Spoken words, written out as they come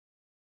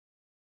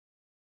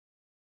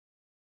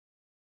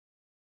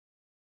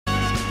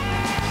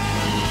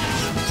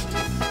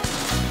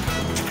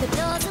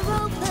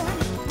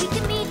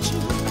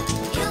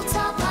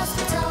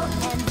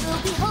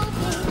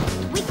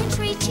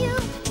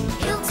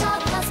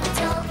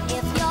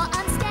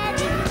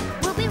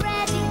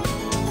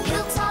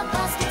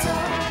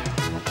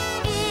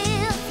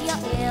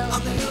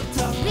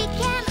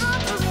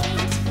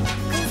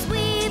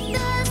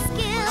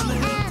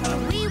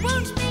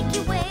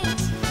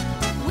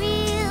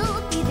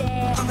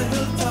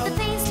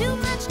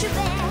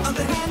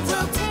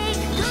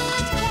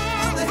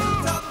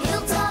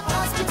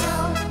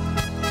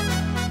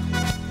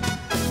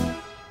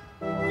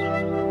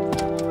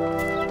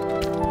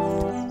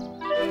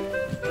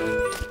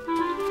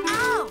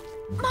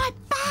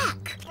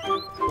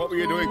were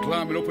you doing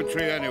climbing up a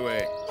tree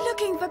anyway?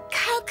 Looking for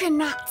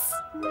coconuts.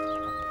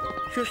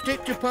 Just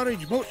stick to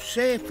porridge, much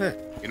safer.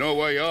 You know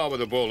where you are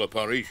with a bowl of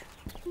porridge.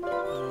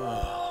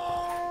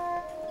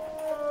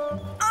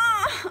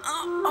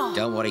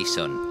 Don't worry,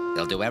 son.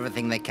 They'll do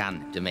everything they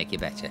can to make you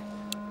better.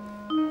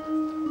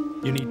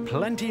 You need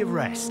plenty of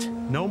rest.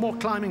 No more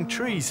climbing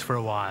trees for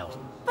a while.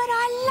 But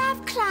I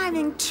love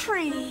climbing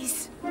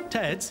trees.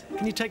 Teds,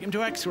 can you take him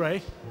to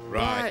X-ray?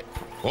 Right.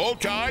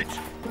 Hold tight.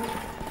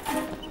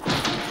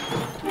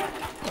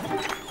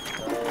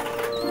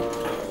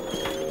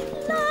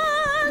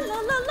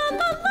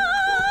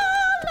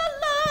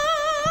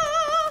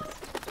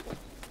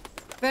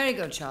 Very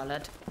good,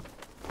 Charlotte.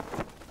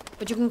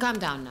 But you can calm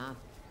down now.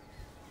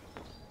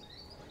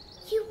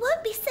 You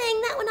won't be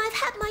saying that when I've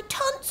had my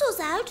tonsils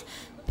out.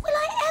 Will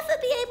I ever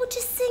be able to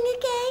sing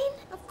again?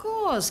 Of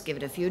course. Give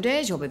it a few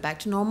days, you'll be back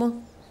to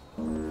normal.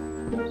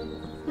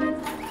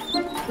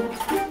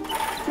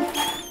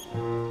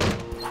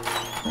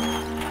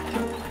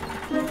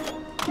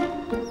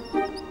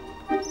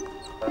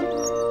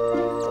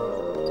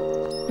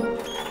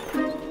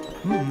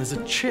 There's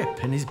a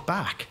chip in his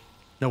back.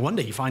 No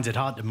wonder he finds it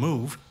hard to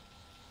move.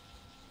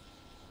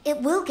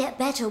 It will get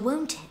better,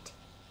 won't it?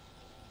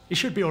 He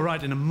should be all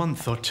right in a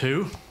month or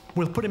two.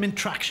 We'll put him in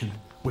traction.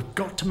 We've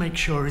got to make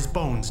sure his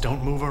bones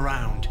don't move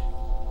around.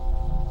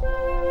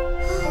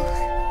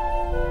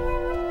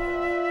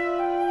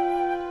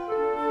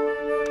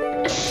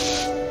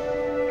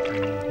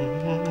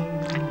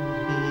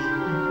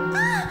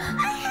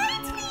 I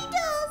hate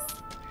needles!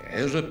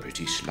 There's a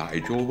pretty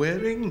slide you're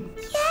wearing.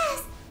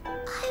 Yes,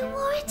 I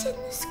wore it in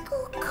the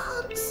school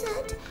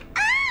concert.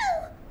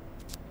 Ow!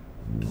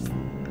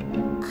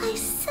 I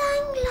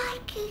sang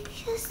like a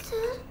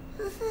kissel.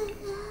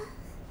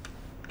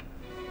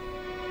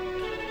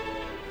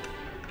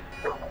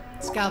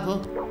 Scalpel.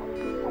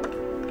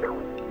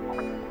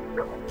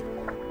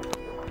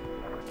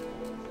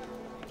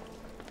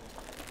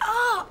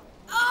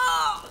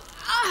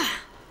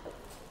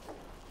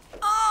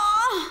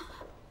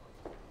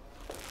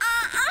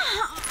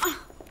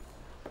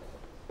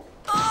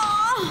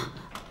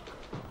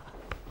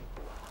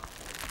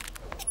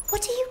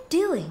 What are you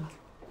doing?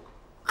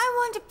 I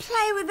want to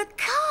play with the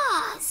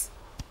cars.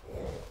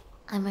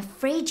 I'm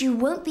afraid you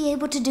won't be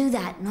able to do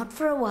that, not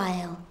for a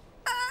while.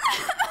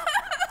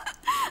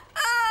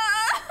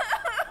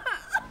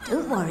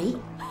 Don't worry.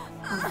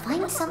 I'll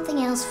find something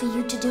else for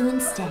you to do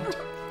instead.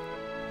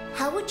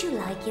 How would you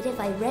like it if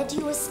I read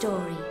you a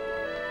story?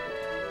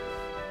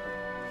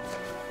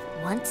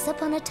 Once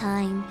upon a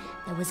time,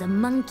 there was a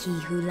monkey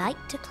who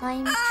liked to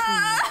climb trees.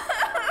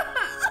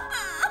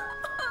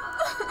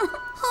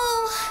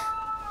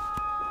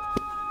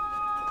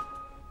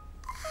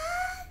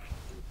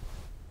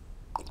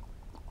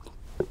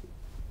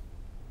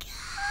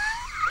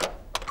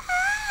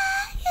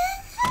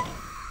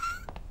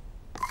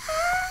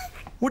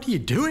 What are you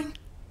doing?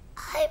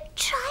 I'm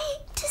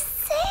trying to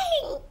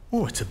sing.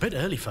 Oh, it's a bit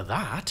early for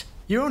that.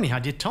 You only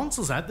had your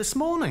tonsils out this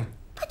morning.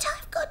 But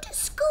I've got a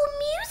school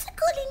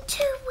musical in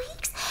 2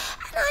 weeks,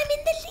 and I'm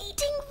in the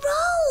leading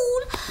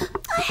role.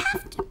 I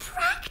have to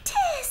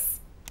practice.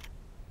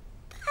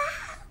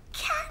 How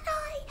can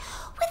I,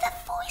 with a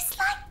voice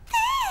like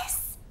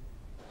this?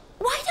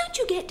 Why don't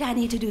you get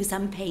Danny to do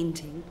some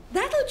painting?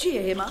 That'll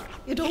cheer him up.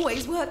 It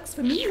always works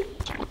for me.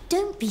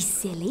 Don't be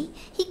silly.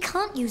 He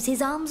can't use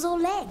his arms or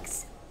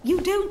legs. You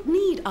don't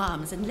need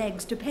arms and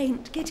legs to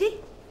paint,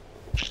 Kitty.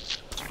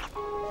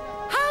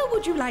 How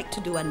would you like to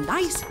do a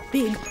nice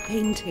big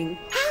painting?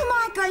 How am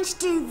I going to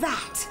do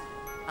that?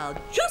 I'll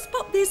just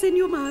pop this in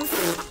your mouth.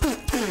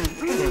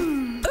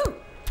 Oh!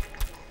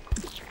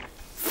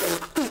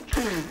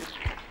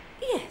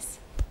 Yes.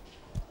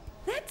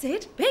 That's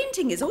it.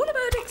 Painting is all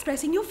about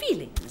expressing your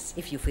feelings.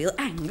 If you feel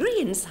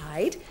angry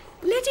inside,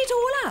 let it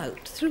all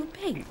out through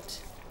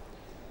paint.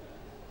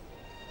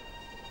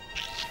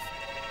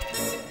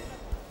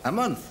 A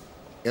month.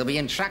 He'll be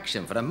in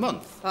traction for a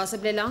month.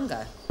 Possibly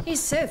longer. He's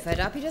so fed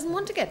up he doesn't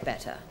want to get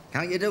better.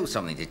 Can't you do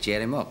something to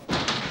cheer him up?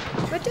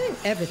 We're doing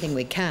everything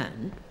we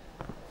can.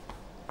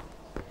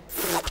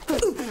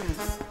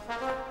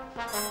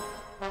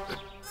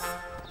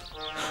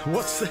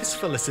 What's this,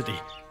 Felicity?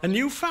 A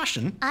new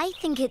fashion? I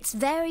think it's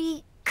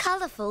very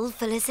colourful,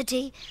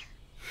 Felicity.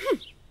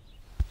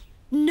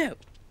 No,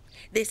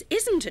 this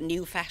isn't a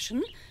new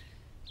fashion.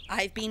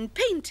 I've been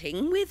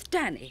painting with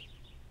Danny.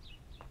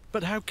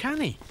 But how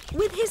can he?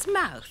 With his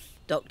mouth,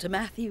 Dr.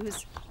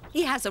 Matthews.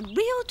 He has a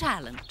real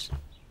talent.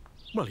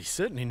 Well, he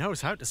certainly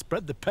knows how to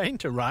spread the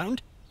paint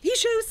around. He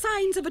shows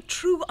signs of a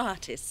true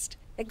artist.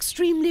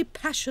 Extremely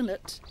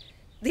passionate.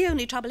 The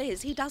only trouble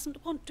is he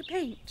doesn't want to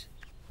paint.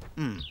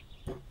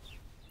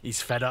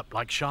 He's fed up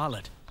like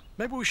Charlotte.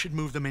 Maybe we should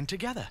move them in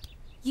together.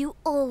 You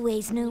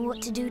always know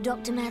what to do,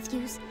 Dr.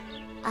 Matthews.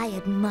 I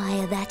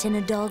admire that in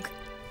a dog.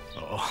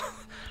 Oh.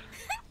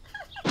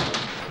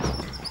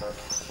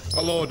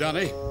 Hello,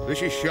 Danny.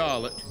 This is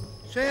Charlotte.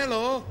 Say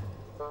hello.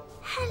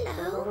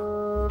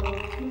 Hello.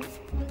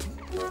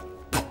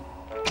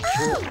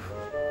 Oh!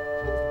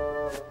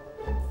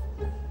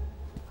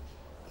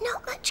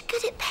 Not much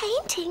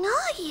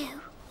are you?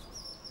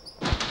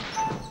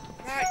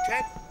 Right,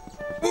 Ted.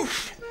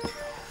 Whoosh.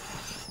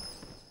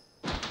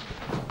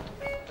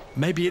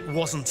 Maybe it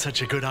wasn't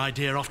such a good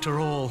idea after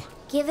all.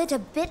 Give it a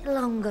bit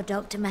longer,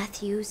 Dr.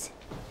 Matthews.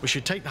 We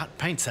should take that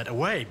paint set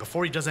away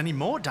before he does any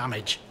more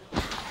damage.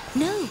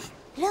 No,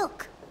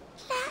 look.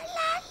 La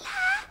la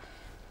la,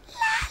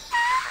 la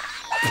la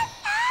la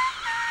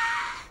la.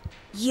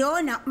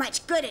 You're not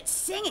much good at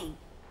singing.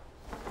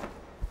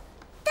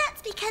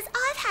 That's because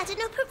I've had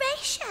an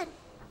operation.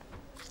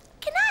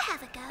 Can I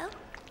have a go?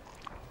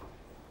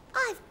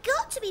 I've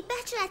got to be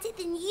better at it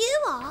than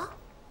you are.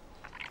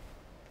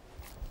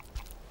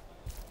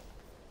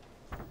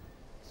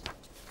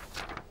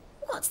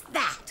 What's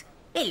that?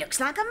 It looks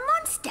like a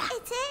monster.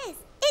 It is.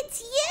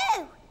 It's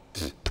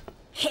you.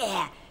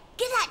 Here,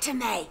 give that to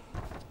me.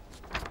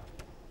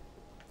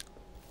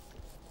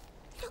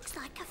 Looks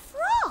like a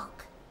frog.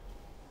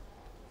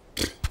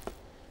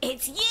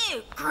 It's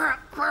you. Right,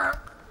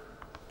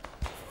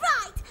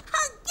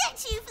 I'll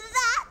get you for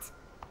that.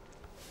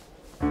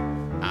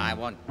 I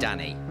want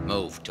Danny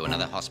moved to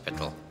another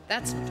hospital.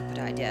 That's not a good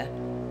idea.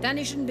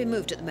 Danny shouldn't be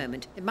moved at the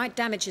moment. It might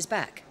damage his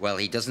back. Well,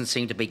 he doesn't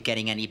seem to be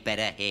getting any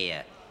better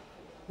here.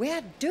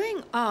 We're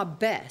doing our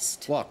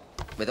best. What?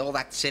 With all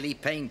that silly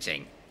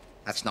painting?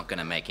 That's not going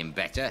to make him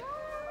better.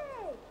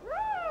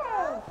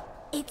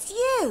 It's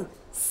you,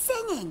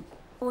 singing,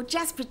 or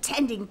just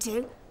pretending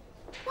to.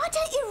 Why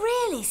don't you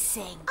really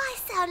sing? I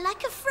sound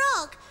like a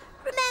frog,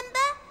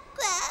 remember?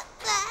 Quack,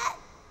 quack.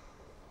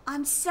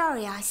 I'm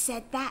sorry I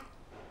said that.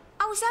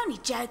 I was only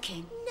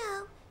joking.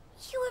 No,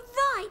 you were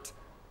right.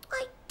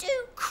 I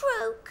do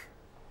croak.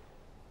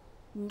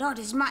 Not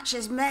as much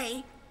as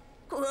me.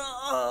 Croak,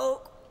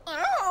 croak.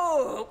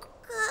 Croak,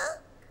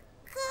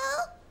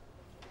 croak,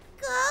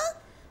 croak,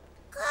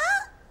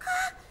 croak,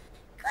 croak,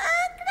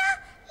 croak, la,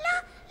 la,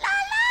 la,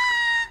 la,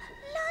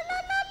 la,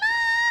 la, la.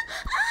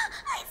 Oh,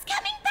 it's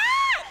coming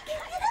back!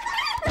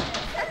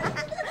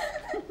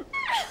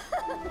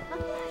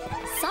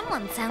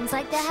 Someone sounds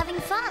like they're having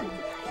fun.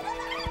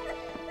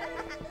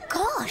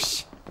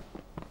 Gosh!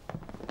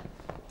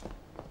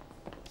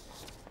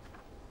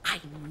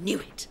 I knew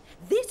it.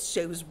 This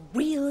shows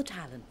real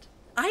talent.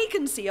 I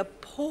can see a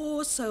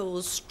poor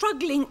soul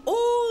struggling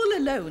all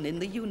alone in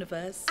the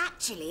universe.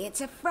 Actually,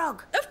 it's a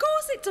frog. Of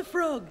course it's a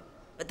frog.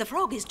 But the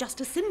frog is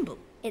just a symbol.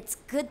 It's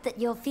good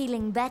that you're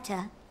feeling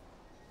better.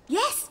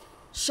 Yes,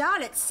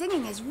 Charlotte's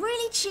singing has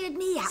really cheered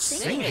me up.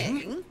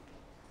 Singing?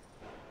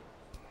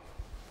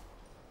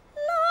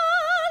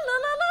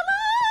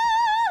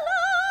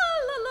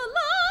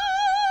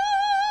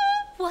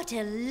 What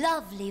a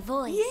lovely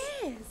voice.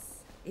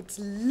 Yes, it's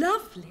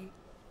lovely.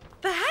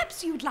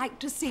 Perhaps you'd like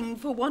to sing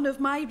for one of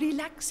my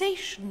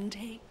relaxation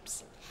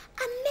tapes.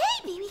 And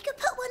maybe we could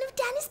put one of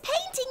Danny's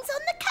paintings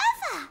on the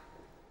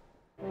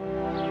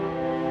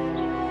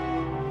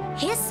cover.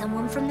 Here's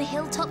someone from the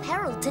Hilltop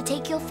Herald to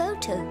take your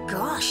photo.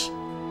 Gosh,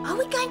 are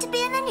we going to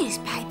be in the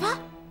newspaper?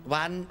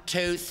 1,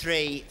 2,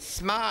 3,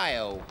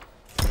 smile.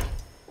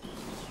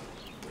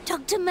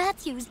 Dr.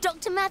 Matthews,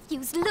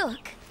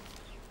 look.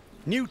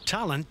 New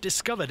talent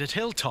discovered at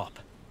Hilltop.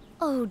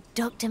 Oh,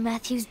 Dr.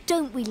 Matthews,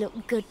 don't we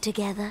look good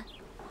together?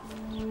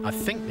 I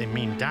think they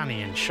mean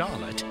Danny and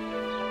Charlotte.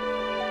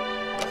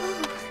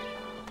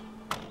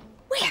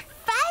 We're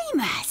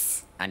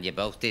famous. And you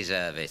both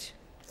deserve it.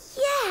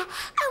 Yeah,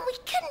 and we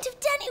couldn't have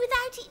done it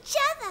without each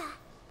other.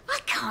 I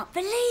can't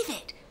believe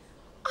it.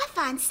 I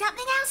find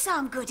something else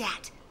I'm good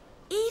at,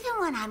 even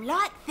when I'm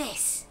like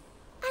this.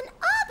 And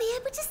I'll be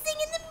able to sing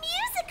in the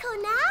musical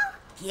now.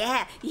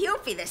 Yeah, you'll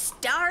be the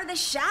star of the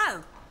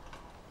show.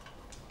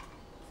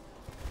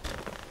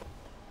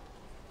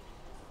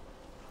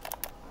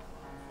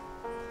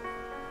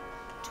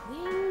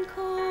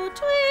 Twinkle,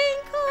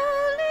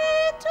 twinkle,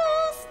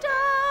 little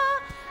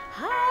star,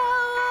 how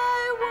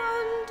I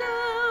wonder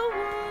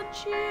what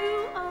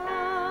you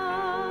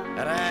are.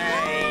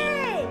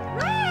 Hooray!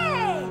 Hooray!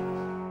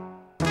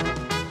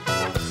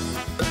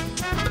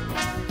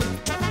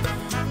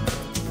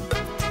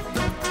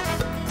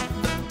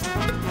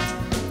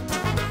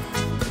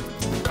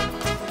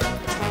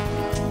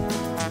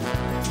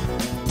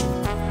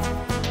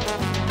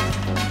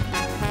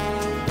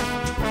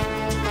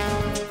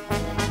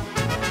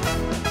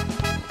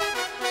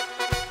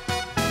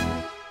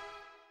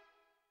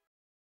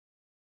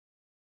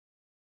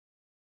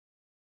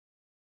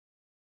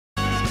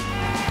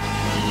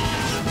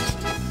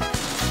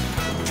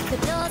 The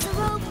doors are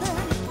open,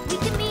 we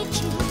can meet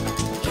you.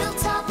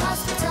 Hilltop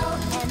Hospital,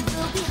 and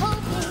we'll be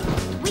hoping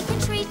we can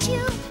treat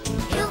you.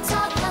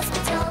 Hilltop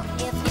Hospital,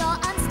 if you're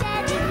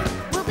unsteady,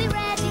 we'll be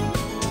ready.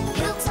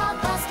 Hilltop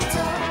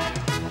Hospital,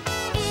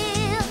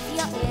 if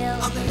you're ill,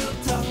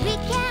 we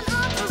can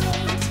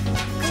operate.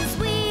 'Cause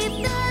we've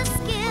the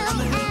skill,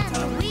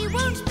 and we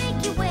won't make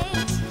you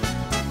wait.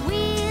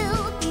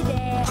 We'll be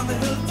there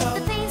if the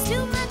pain's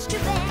too much to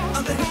bear,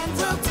 and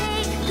we'll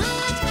take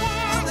good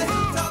care at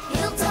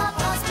Hilltop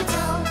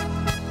Hospital.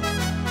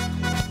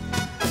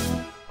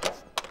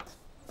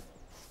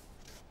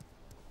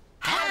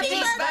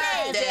 Happy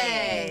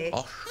birthday!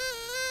 Oh,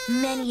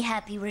 Many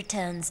happy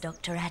returns,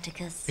 Dr.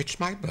 Atticus. It's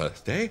my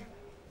birthday?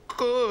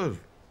 Good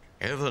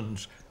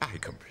heavens, I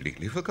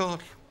completely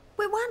forgot.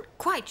 We weren't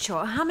quite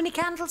sure how many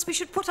candles we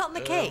should put on the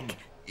cake.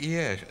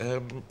 Yes,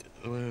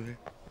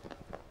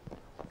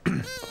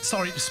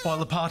 Sorry to spoil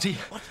the party,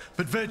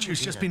 but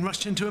Virtue's just been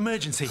rushed into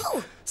emergency.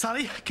 Oh.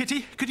 Sally,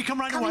 Kitty, could you come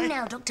right away? Coming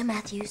now, Dr.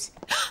 Matthews.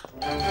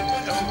 oh,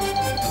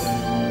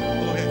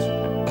 yes.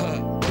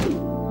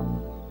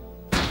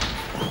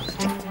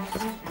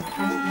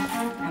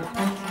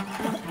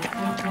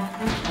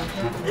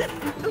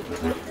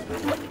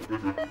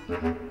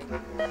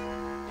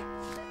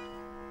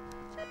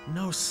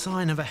 No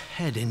sign of a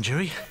head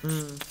injury.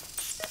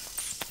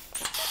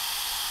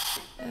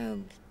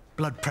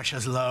 Blood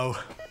pressure's low.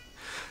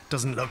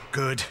 Doesn't look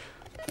good.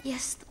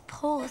 Yes, the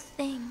poor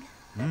thing.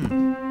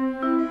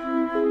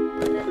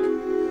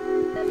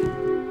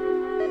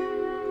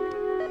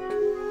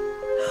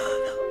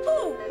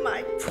 Oh,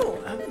 my poor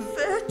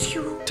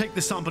Virtue. Take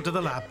the sample to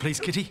the lab, please,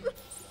 Kitty.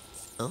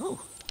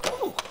 Oh.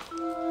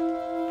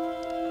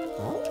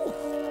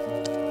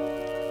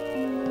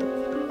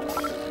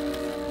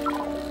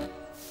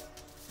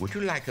 Would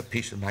you like a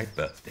piece of my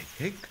birthday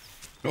cake?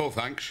 No,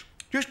 thanks.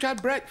 Just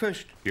had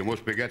breakfast. You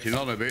must be getting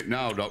on a bit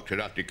now, Dr.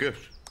 Atticus.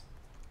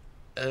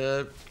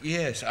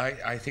 Yes,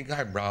 I think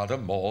I'm rather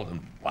more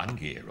than 1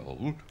 year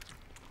old.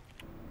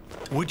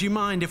 Would you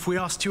mind if we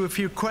asked you a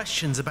few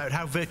questions about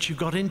how Virtue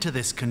got into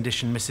this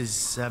condition,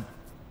 Mrs.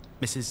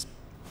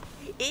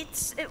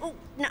 It's... oh,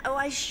 no,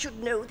 I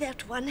should know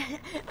that one.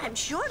 I'm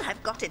sure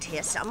I've got it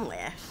here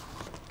somewhere.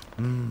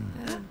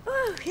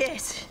 Oh,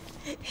 yes.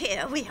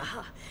 Here we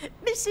are.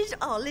 Mrs.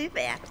 Olive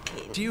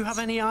Atkins. Do you have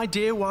any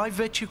idea why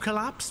Virtue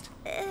collapsed?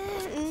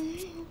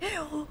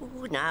 Oh,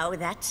 now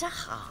that's a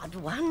hard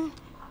one.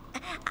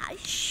 I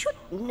should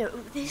know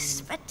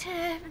this, but...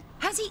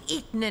 Has he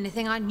eaten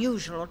anything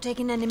unusual or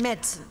taken any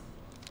medicine?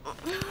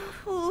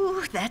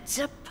 Oh, that's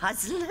a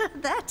puzzler,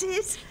 that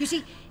is. You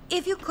see,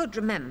 if you could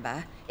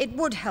remember, it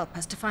would help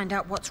us to find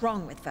out what's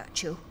wrong with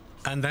Virtue.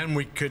 And then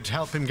we could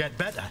help him get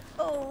better.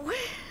 Oh,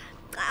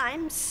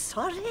 I'm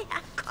sorry.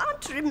 I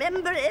can't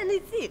remember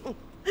anything.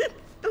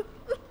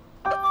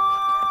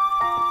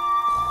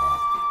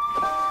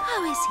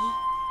 How is he?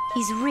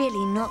 He's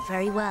really not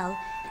very well.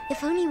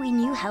 If only we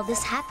knew how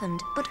this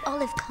happened, but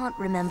Olive can't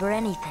remember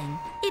anything.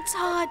 It's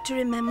hard to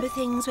remember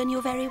things when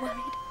you're very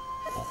worried.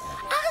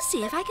 I'll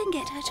see if I can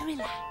get her to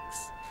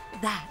relax.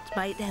 That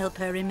might help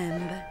her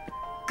remember.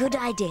 Good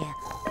idea.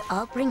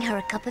 I'll bring her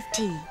a cup of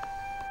tea.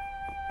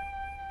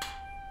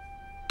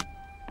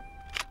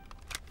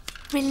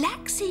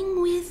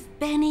 Relaxing with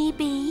Benny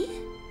B.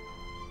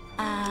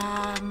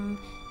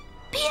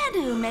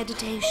 Piano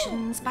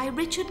Meditations by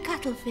Richard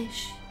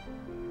Cuttlefish.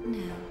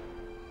 No.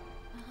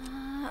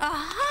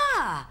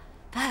 Aha!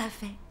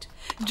 Perfect.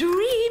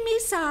 Dreamy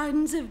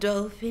sounds of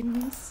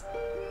dolphins.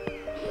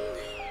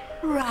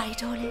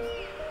 Right, Olive.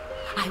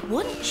 I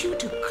want you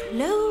to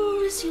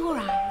close your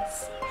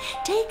eyes.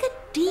 Take a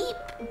deep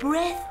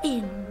breath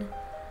in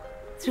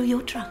through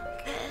your trunk.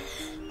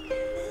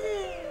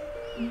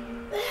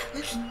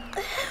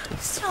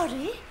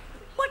 Sorry,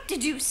 what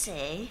did you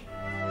say?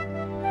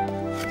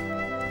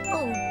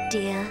 Oh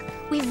dear,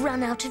 we've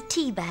run out of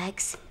tea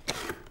bags.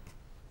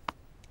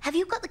 Have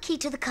you got the key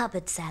to the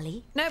cupboard,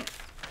 Sally? Nope.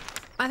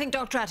 I think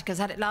Dr. Atticus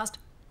had it last.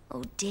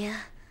 Oh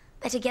dear.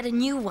 Better get a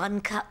new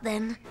one cut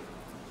then.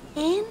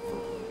 In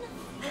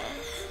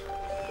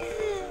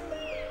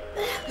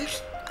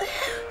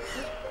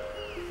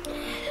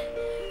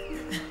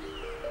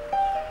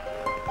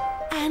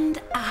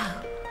and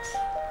out.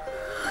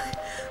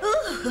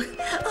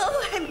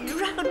 Oh, I'm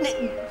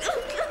drowning.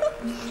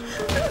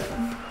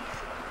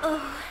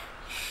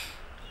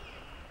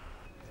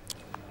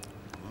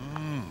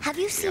 Have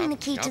you seen the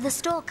key to the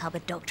store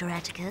cupboard, Dr.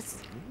 Atticus?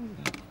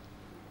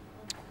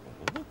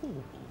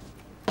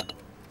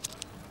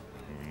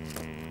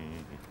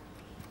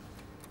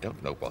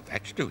 Don't know what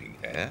that's doing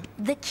there.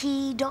 The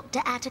key,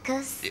 Dr.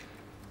 Atticus?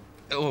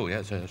 Oh,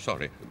 yes,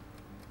 sorry.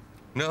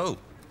 No,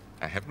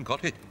 I haven't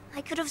got it.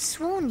 I could have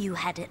sworn you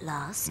had it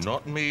last.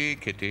 Not me,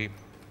 Kitty.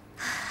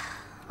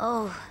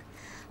 Oh,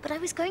 but I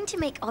was going to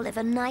make Olive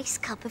a nice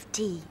cup of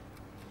tea.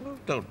 Oh,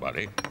 don't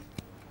worry.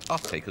 I'll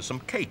take her some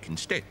cake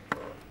instead.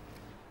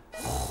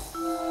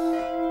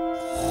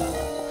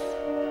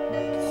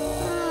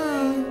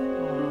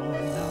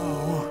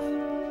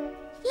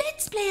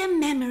 Let's play a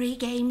memory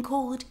game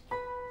called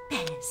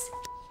Pairs.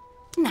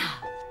 Now,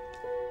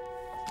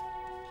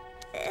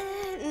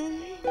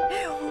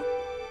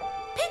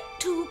 pick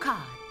 2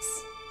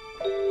 cards.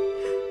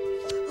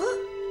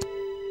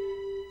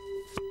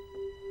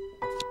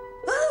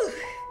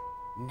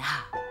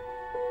 Now,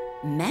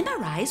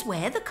 memorize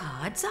where the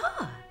cards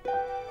are.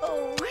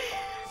 Oh.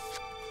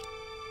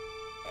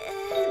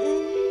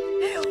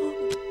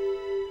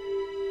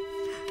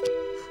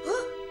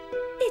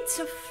 It's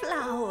a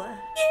flower.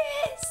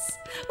 Yes!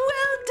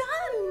 Well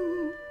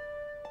done!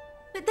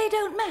 But they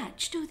don't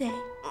match, do they?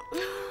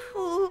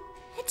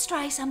 Let's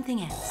try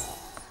something else.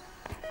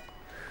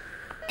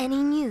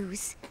 Any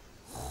news?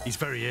 He's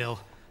very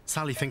ill.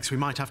 Sally thinks we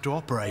might have to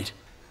operate.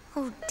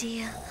 Oh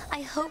dear,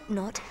 I hope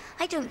not.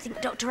 I don't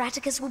think Dr.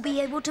 Atticus will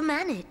be able to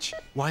manage.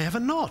 Why ever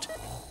not?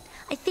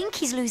 I think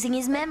he's losing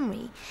his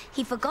memory.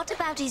 He forgot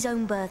about his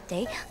own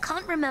birthday,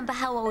 can't remember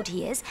how old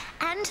he is,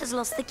 and has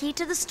lost the key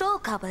to the store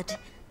cupboard.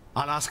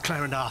 I'll ask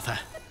Claire and Arthur.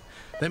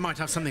 They might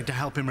have something to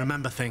help him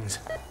remember things.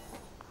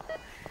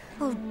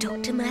 Oh,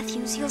 Dr.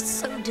 Matthews, you're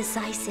so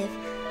decisive.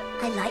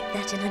 I like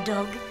that in a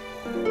dog.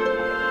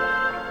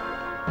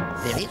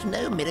 There is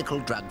no miracle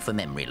drug for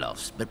memory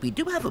loss, but we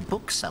do have a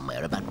book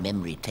somewhere about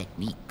memory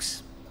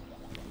techniques.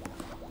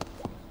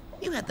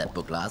 You had that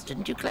book last,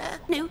 didn't you, Claire?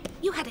 No,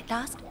 you had it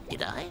last.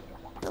 Did I?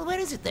 Well, where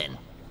is it then?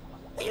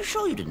 Are you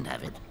sure you didn't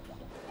have it?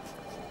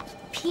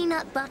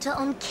 Peanut butter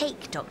on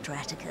cake, Dr.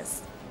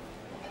 Atticus.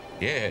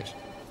 Yes.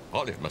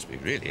 Olive must be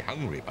really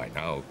hungry by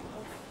now.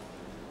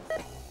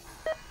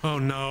 Oh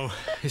no,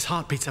 his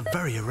heartbeats are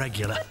very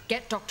irregular.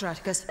 Get Dr.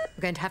 Atticus.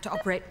 We're going to have to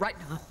operate right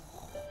now.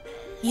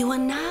 You are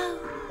now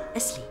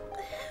asleep.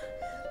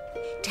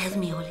 Tell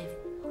me, Olive,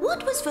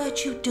 what was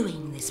Virtue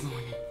doing this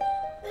morning?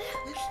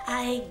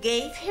 I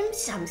gave him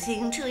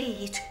something to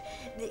eat.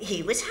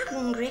 He was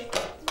hungry.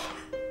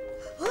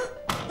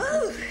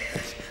 Oh,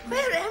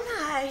 where am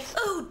I?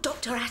 Oh,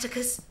 Dr.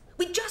 Atticus,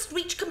 we just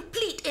reached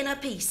complete inner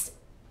peace.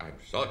 I'm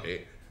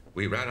sorry.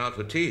 We ran out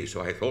of tea,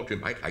 so I thought you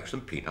might like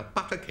some peanut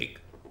butter cake.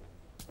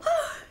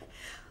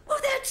 Oh,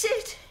 that's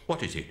it.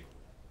 What is it?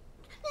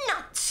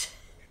 Nuts.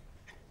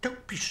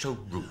 Don't be so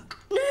rude.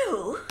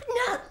 No,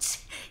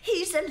 nuts.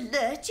 He's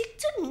allergic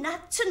to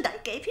nuts, and I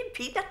gave him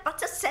peanut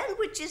butter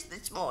sandwiches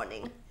this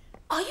morning.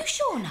 Are you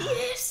sure now?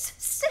 Yes,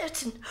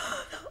 certain.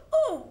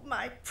 Oh,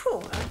 my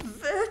poor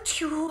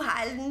Virtue.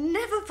 I'll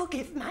never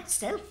forgive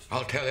myself.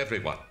 I'll tell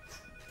everyone.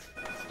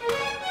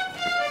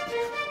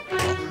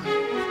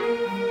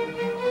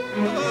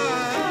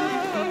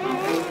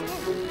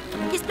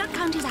 His blood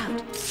count is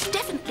out.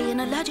 Definitely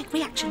an allergic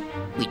reaction.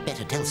 We'd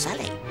better tell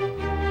Sally.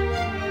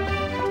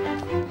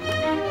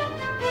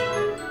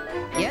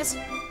 Yes?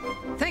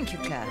 Thank you,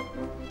 Claire.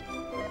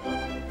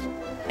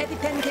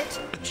 EpiPen kit.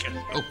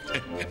 Oh,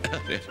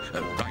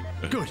 right.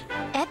 Good.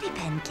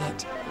 EpiPen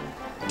kit.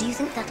 Do you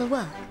think that'll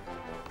work?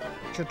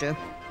 Should do.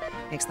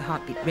 Makes the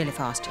heart beat really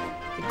fast.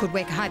 It could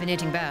wake a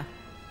hibernating bear.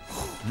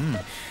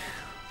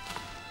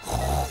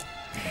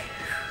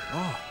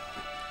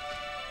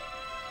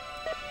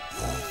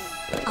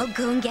 I'll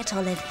go and get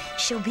Olive.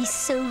 She'll be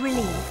so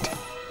relieved.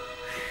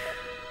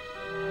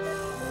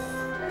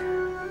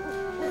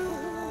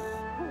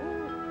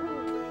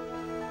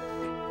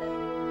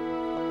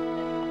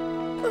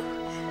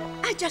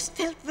 I just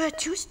felt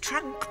Virtue's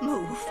trunk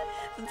move.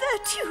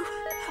 Virtue!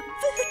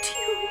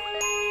 Virtue!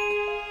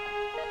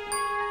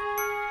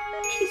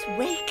 He's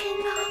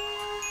waking up.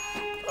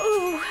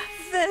 Oh,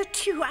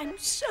 Virtue, I'm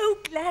so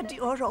glad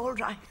you're all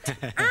right.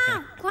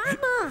 Ow,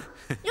 Grandma!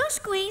 You're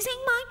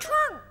squeezing my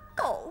trunk.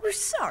 Oh,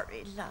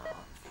 sorry, love.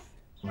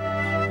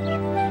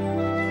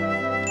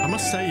 I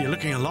must say you're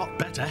looking a lot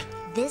better.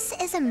 This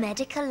is a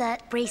medic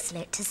alert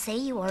bracelet to say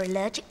you are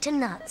allergic to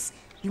nuts.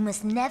 You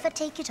must never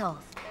take it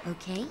off,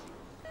 okay?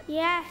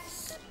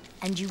 Yes.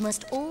 And you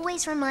must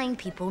always remind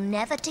people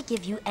never to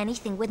give you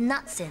anything with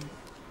nuts in,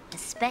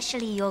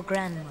 especially your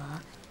grandma.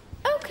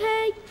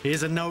 Okay.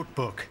 Here's a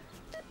notebook.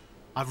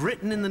 I've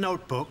written in the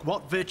notebook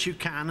what Virtue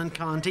can and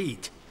can't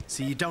eat,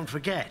 so you don't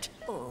forget.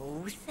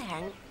 Oh,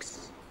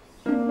 thanks.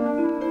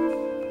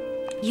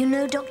 You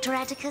know, Dr.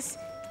 Atticus,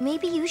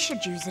 maybe you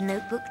should use a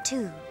notebook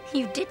too.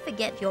 You did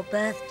forget your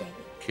birthday.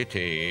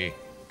 Kitty,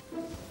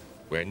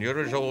 when you're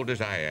as old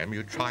as I am,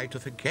 you try to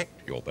forget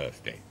your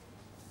birthday.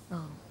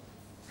 Oh,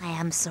 I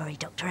am sorry,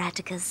 Dr.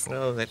 Atticus.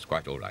 Oh, that's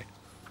quite all right.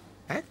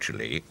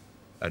 Actually,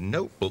 a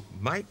notebook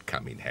might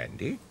come in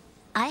handy.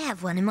 I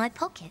have one in my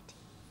pocket.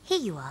 Here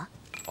you are.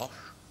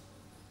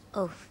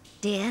 Oh,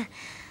 dear.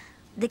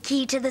 The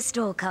key to the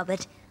store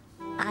cupboard.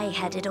 I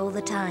had it all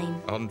the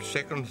time. On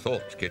second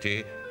thoughts,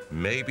 Kitty,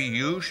 maybe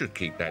you should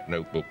keep that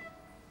notebook.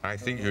 I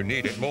think you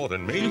need it more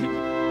than me.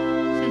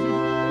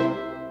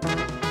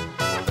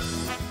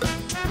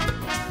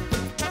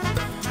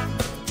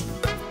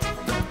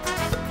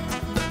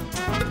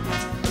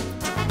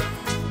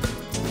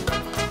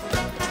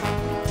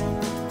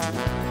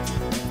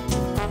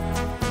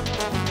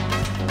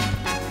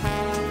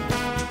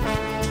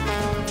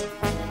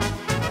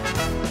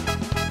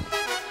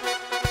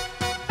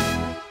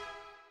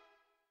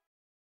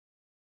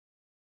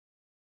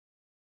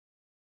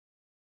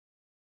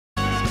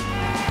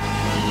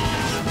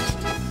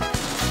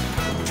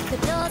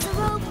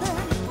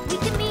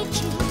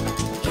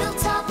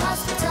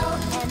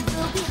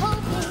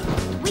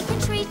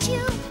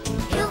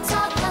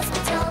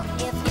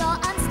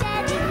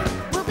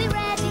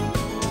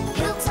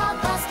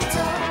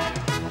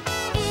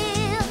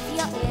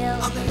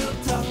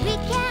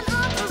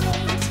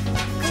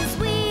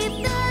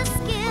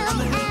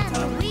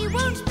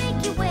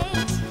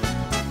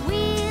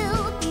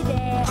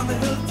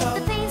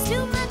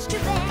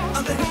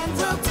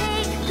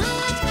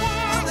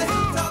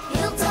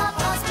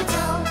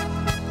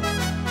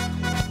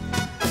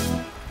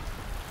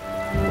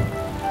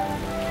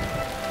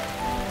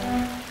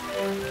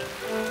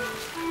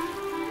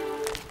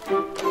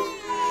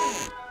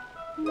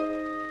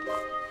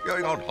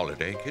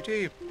 holiday,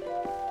 Kitty?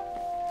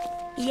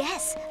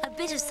 Yes, a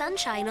bit of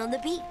sunshine on the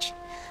beach.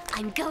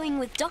 I'm going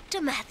with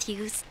Dr.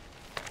 Matthews.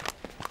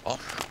 Oh,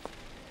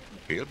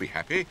 he'll be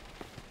happy.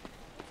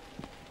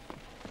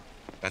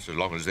 That's as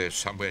long as there's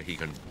somewhere he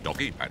can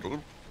doggy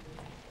paddle.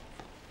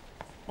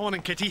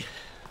 Morning, Kitty.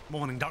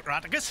 Morning, Dr.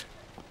 Atticus.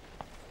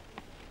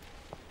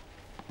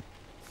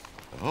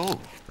 Oh.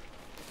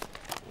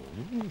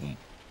 Ooh.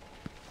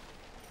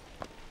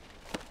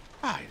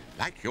 I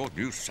like your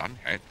new sun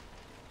hat.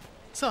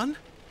 Son?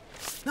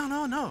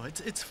 No.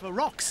 It's for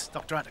rocks,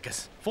 Dr.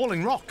 Atticus.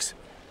 Falling rocks.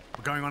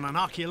 We're going on an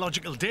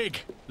archaeological dig,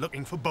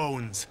 looking for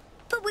bones.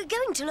 But we're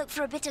going to look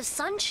for a bit of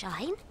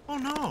sunshine. Oh,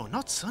 no,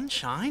 not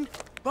sunshine.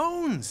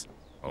 Bones.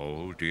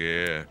 Oh,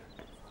 dear.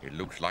 It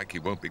looks like he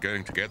won't be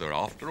going together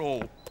after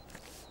all.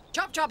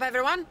 Chop, chop,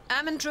 everyone.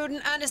 Ermentrude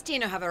and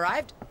Ernestina have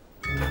arrived.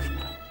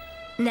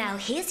 Now,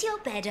 here's your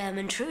bed,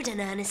 Ermentrude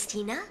and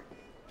Ernestina.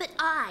 But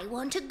I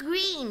want a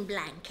green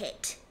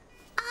blanket.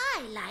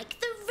 I like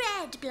the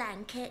red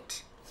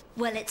blanket.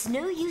 Well, it's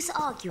no use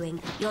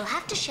arguing. You'll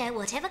have to share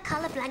whatever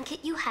colour blanket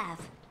you have.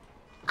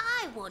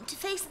 I want to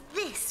face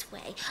this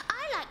way.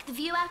 I like the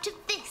view out of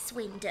this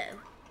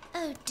window.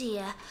 Oh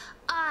dear,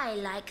 I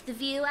like the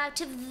view out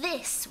of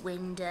this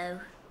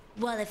window.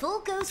 Well, if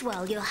all goes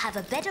well, you'll have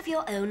a bed of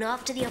your own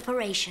after the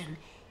operation.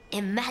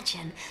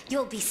 Imagine,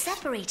 you'll be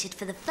separated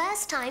for the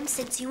first time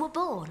since you were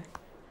born.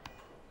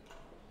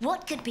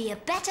 What could be a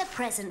better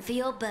present for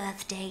your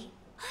birthday?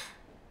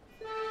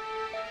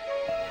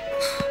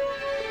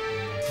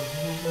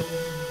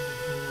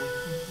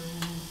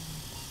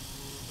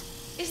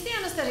 Is the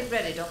anaesthetic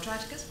ready, Dr.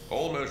 Atticus?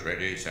 Almost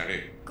ready,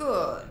 Sally.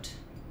 Good.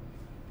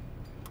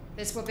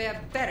 This will be a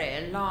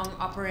very long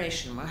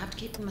operation. We'll have to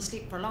keep them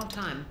asleep for a long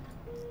time.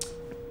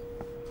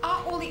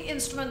 Are all the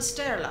instruments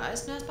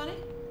sterilised, Nurse Bunny?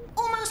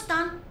 Almost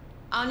done.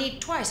 I'll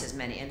need twice as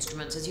many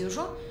instruments as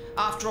usual.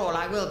 After all,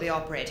 I will be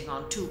operating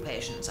on 2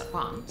 patients at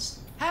once.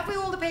 Have we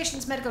all the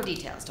patient's medical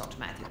details, Dr.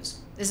 Matthews?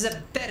 This is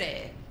a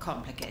very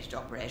complicated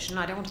operation.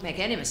 I don't want to make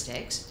any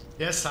mistakes.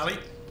 Yes, Sally.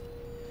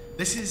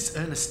 This is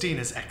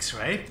Ernestina's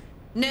X-ray.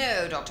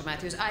 No, Dr.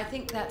 Matthews, I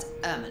think that's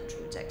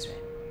Ermentrude's X-ray.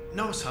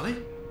 No, Sally.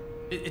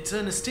 It's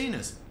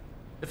Ernestina's.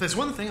 If there's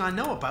one thing I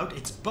know about,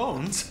 it's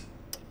bones.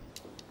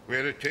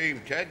 We're a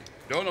team, Ted.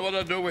 Don't know what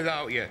I'd do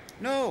without you.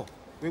 No,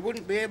 we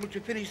wouldn't be able to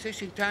finish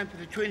this in time for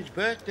the twins'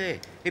 birthday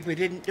if we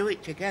didn't do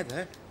it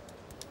together.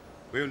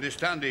 We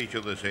understand each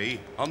other, see?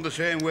 On the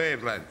same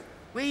wavelength.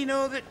 We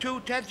know that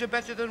 2 Teds are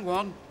better than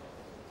 1.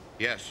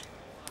 Yes.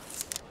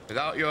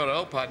 Without your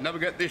help, I'd never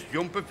get this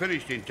jumper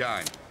finished in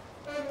time.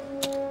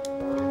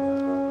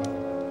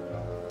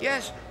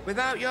 Yes,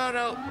 without your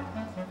help.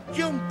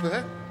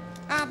 Jumper?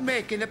 I'm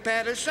making a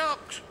pair of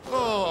socks.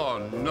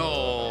 Oh,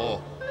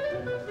 no.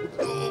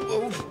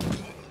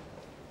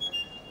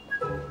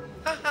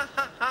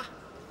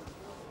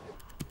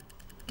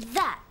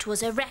 That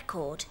was a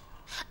record.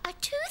 A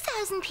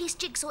 2,000-piece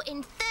jigsaw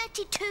in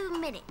 32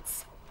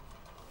 minutes.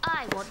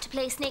 I want to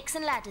play snakes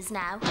and ladders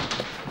now.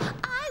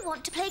 I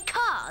want to play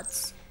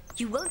cards.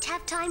 You won't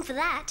have time for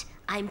that.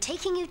 I'm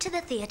taking you to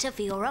the theatre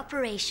for your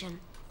operation.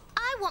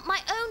 I want my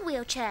own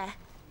wheelchair.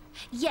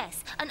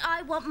 Yes, and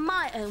I want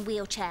my own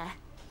wheelchair.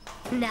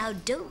 Now,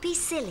 don't be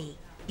silly.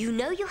 You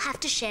know you have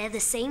to share the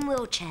same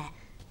wheelchair.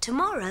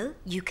 Tomorrow,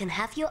 you can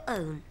have your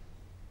own.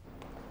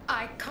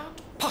 I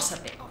can't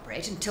possibly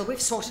operate until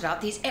we've sorted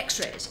out these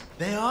X-rays.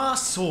 They are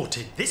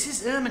sorted. This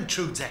is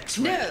Ermentrude's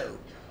X-ray. No,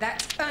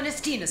 that's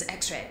Ernestina's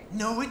X-ray.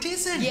 No, it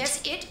isn't.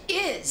 Yes, it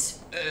is.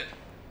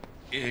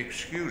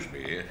 Excuse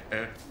me,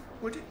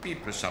 would it be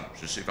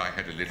presumptuous if I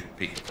had a little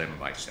peek at them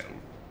myself?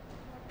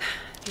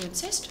 You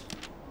insist?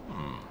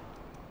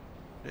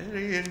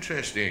 Very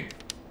interesting.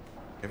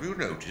 Have you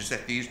noticed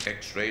that these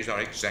X-rays are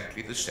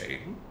exactly the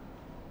same?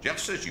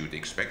 Just as you'd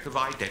expect of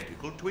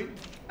identical twins.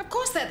 Of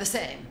course they're the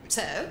same.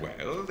 So?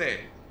 Well, then,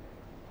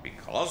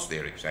 because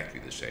they're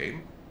exactly the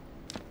same,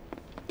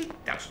 it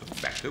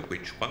doesn't matter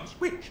which one's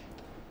which,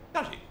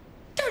 does it?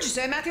 Don't you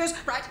say, Matthews?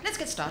 Right, let's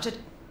get started.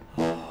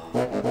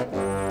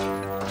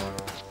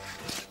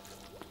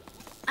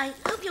 I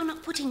hope you're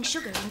not putting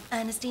sugar in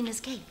Ernestina's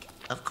cake.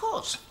 Of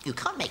course. You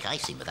can't make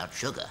icing without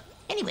sugar.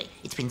 Anyway,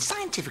 it's been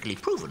scientifically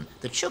proven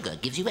that sugar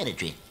gives you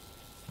energy.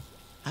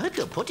 I hope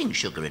you're putting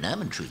sugar in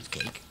Ermentrude's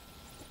cake.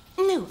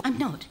 No, I'm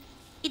not.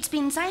 It's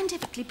been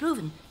scientifically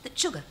proven that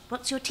sugar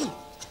rots your teeth.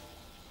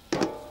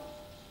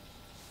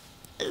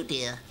 Oh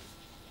dear.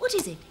 What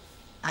is it?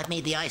 I've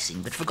made the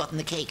icing but forgotten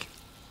the cake.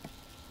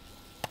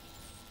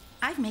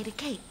 I've made a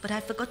cake, but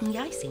I've forgotten the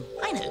icing.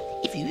 I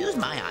know. If you use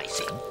my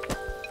icing,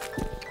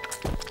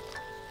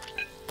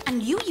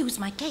 And you use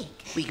my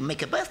cake, we can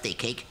make a birthday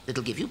cake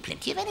that'll give you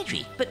plenty of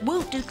energy. but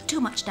won't do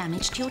too much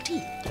damage to your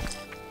teeth.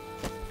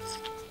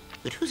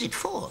 But who's it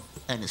for?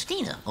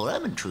 Ernestina or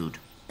Ermentrude?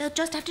 They'll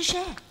just have to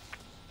share.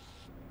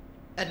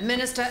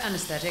 Administer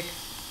anaesthetic.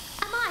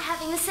 Am I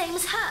having the same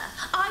as her?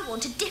 I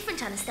want a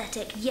different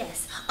anaesthetic.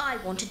 Yes, I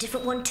want a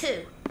different one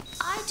too.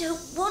 I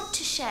don't want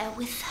to share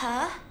with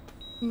her.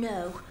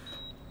 No,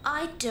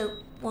 I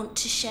don't want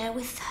to share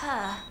with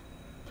her.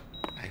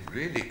 I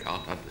really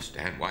can't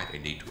understand why they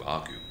need to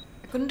argue.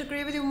 I couldn't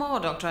agree with you more,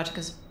 Dr.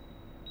 Atticus.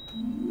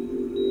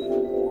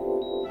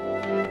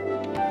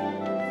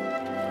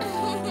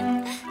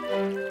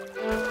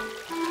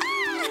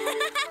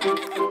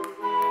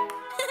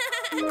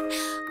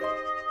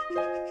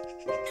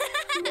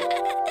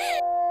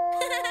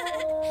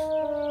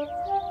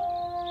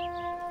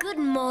 Good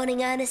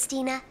morning,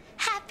 Ernestina.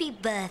 Happy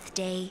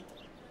birthday.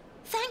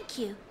 Thank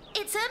you.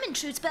 It's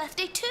Ermintrude's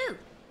birthday too.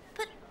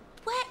 But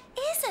where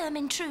is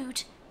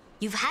Ermintrude?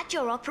 You've had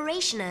your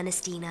operation,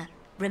 Ernestina.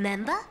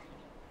 Remember?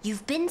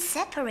 You've been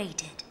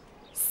separated.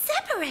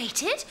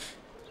 Separated?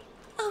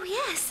 Oh,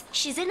 yes.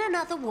 She's in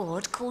another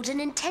ward called an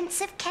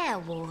intensive care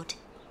ward.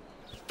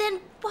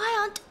 Then why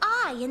aren't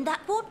I in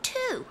that ward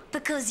too?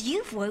 Because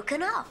you've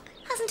woken up.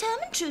 Hasn't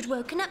Ermintrude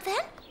woken up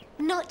then?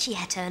 Not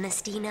yet,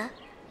 Ernestina.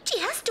 She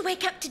has to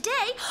wake up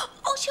today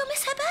or she'll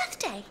miss her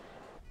birthday.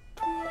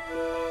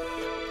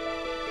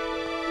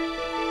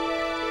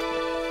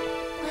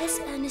 Where's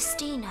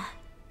Ernestina?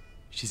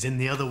 She's in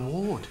the other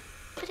ward.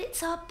 But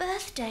it's our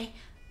birthday.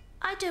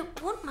 I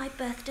don't want my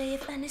birthday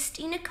if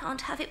Ernestina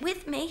can't have it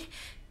with me.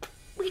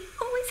 We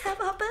always have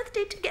our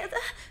birthday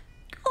together.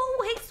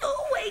 Always,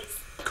 always.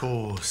 Of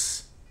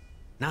course.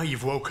 Now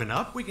you've woken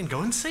up, we can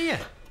go and see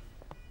her.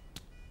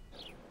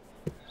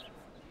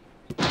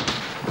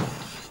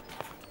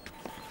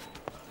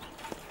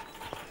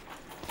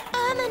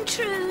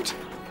 Ermintrude.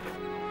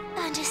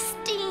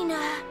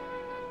 Ernestina.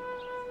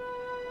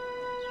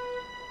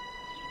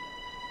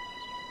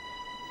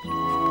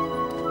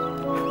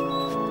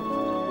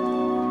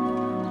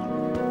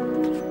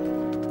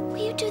 Will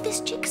you do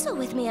this jigsaw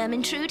with me,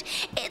 Ermintrude?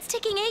 It's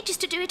taking ages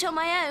to do it on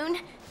my own.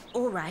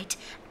 All right,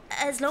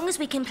 as long as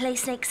we can play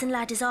snakes and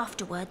ladders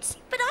afterwards.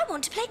 But I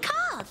want to play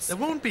cards. There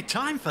won't be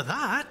time for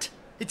that.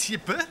 It's your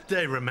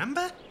birthday,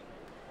 remember?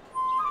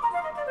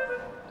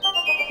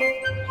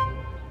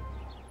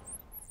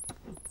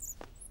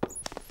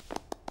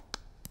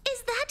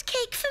 Is that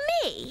cake for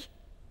me?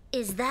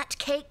 Is that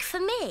cake for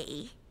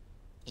me?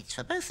 It's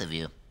for both of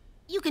you.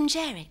 You can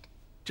share it.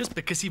 Just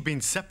because you've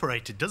been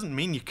separated doesn't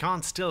mean you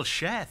can't still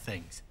share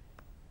things.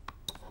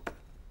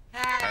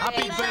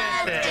 Happy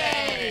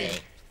birthday!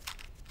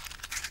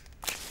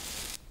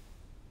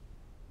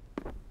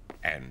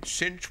 And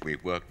since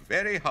we've worked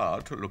very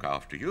hard to look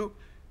after you,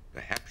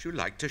 perhaps you'd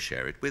like to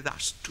share it with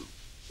us too.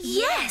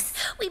 Yes,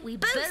 we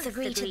both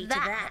agree to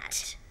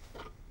that.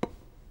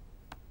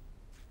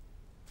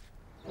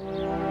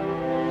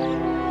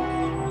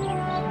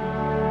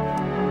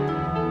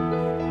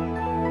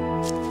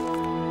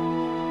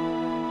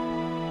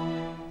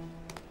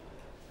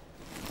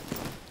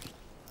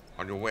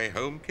 On your way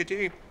home,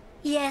 Kitty?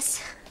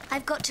 Yes,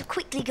 I've got to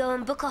quickly go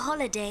and book a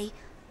holiday.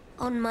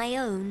 On my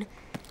own.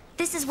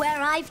 This is where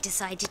I've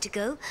decided to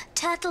go.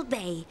 Turtle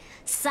Bay.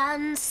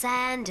 Sun,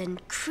 sand,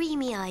 and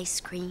creamy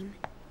ice cream.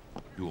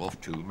 You off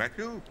too,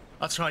 Matthew?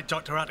 That's right,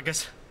 Dr.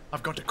 Atticus.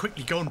 I've got to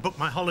quickly go and book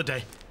my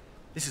holiday.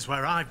 This is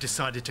where I've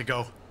decided to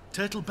go.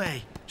 Turtle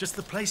Bay. Just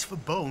the place for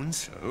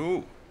bones.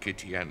 Oh,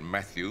 Kitty and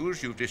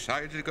Matthews, you've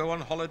decided to go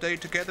on holiday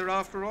together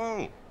after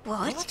all.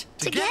 What?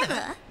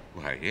 Together?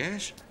 Why,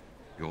 yes.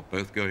 You're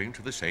both going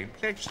to the same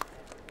place.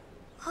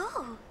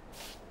 Oh.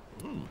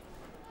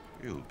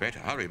 You'd better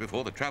hurry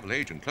before the travel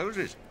agent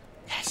closes.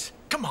 Yes.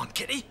 Come on,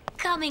 Kitty.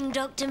 Coming,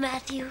 Dr.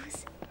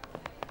 Matthews.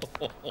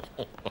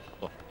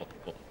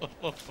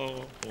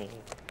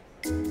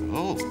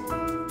 Oh.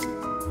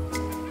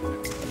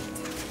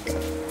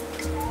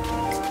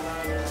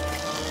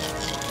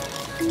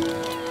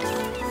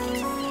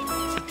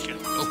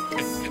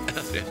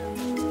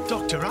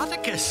 Dr.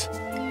 Atticus,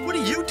 what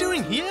are you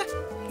doing here?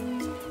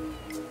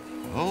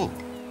 Oh,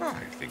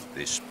 I think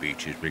this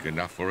speech is big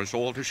enough for us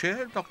all to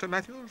share, Dr.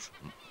 Matthews.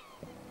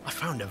 I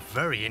found a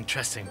very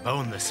interesting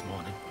bone this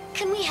morning.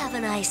 Can we have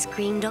an ice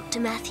cream, Dr.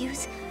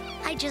 Matthews?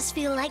 I just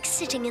feel like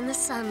sitting in the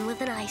sun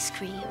with an ice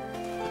cream.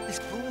 This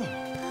bone.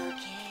 Okay.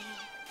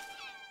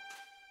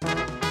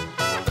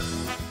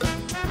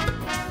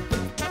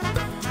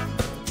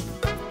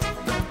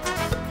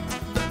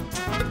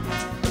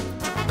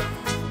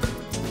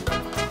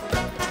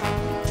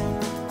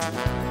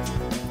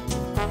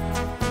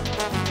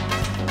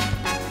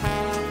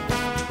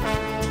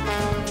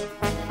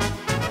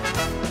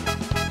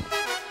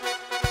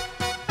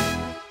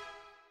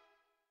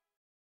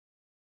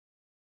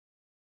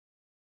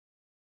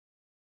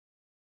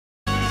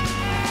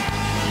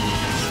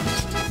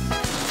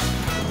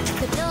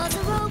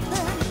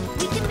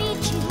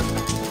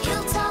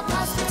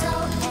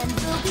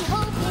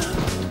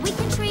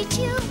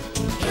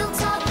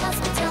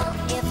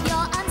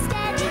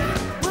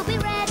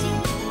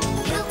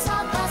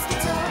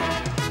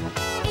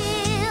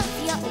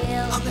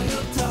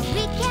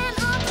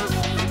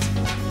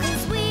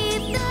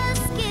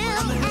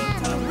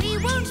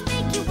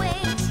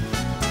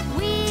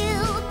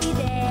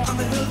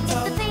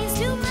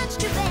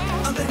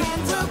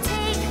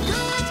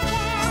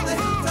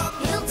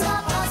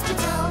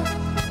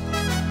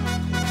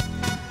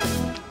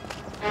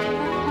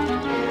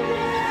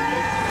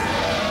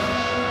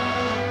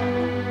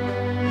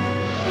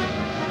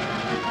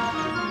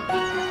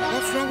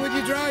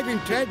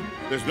 Ted.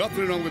 There's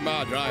nothing wrong with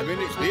my driving.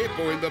 It's the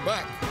hippo in the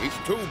back. It's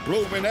too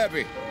blooming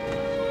heavy.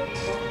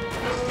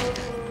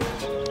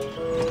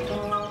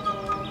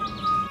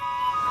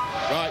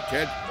 Right,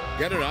 Ted.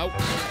 Get her out.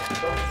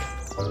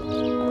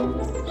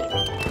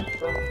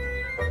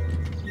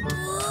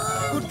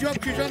 Good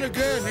job she's on a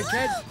gurney,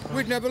 Ted.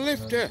 We'd never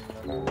lift her.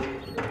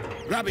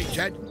 Grab it,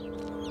 Ted.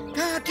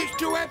 Can't, it's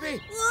too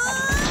heavy.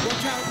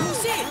 Watch out.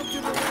 Lucy! Out of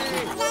the way.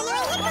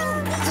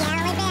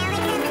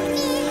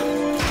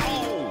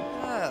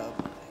 Oh,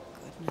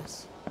 my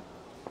goodness.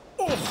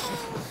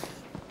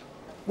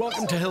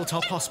 Welcome to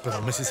Hilltop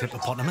Hospital, Mrs.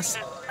 Hippopotamus.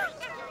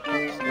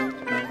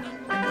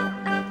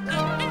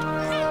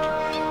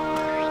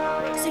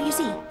 So you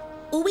see,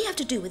 all we have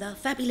to do with our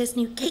fabulous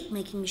new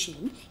cake-making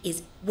machine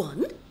is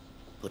 1,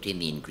 Put in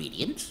the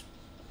ingredients,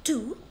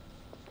 2,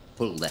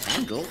 pull the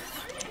handle,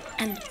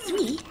 and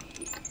 3.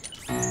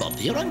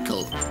 Bob's your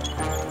uncle.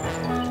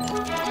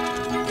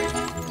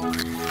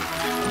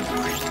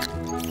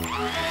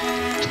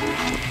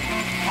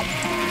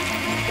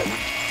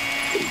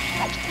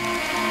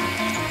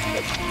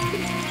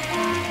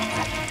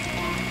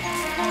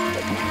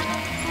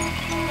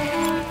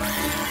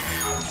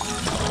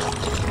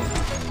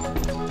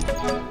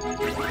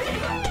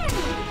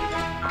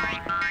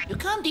 You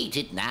can't eat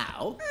it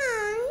now.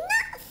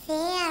 Not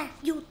fair.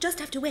 You'll just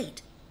have to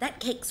wait. That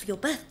cake's for your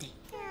birthday.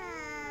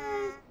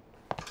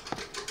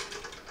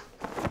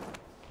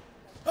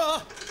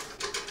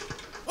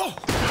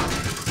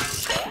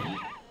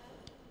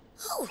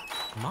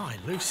 My,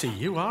 Lucy,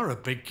 you are a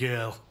big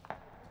girl.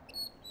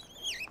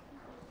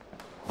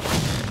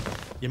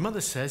 Your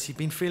mother says you've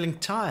been feeling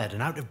tired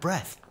and out of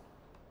breath.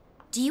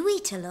 Do you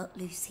eat a lot,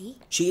 Lucy?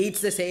 She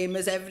eats the same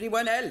as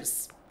everyone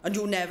else. And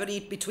you never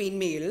eat between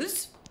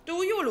meals,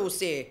 do you,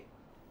 Lucy?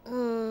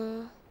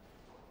 No.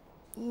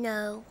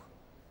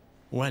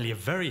 Well, you're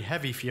very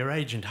heavy for your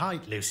age and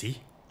height,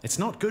 Lucy. It's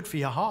not good for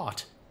your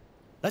heart.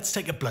 Let's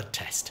take a blood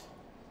test.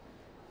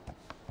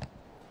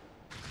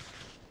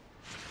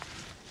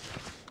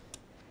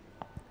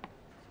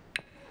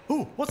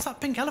 Oh, what's that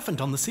pink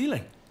elephant on the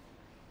ceiling?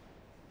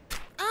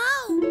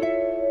 Ow!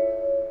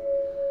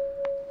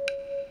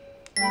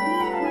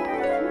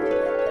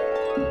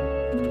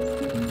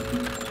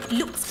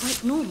 Looks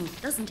quite normal,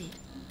 doesn't it?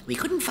 We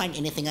couldn't find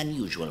anything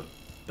unusual.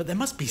 But there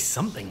must be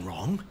something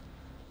wrong.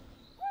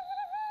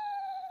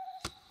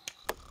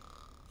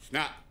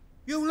 Snap.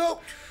 You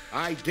looked.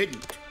 I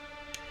didn't.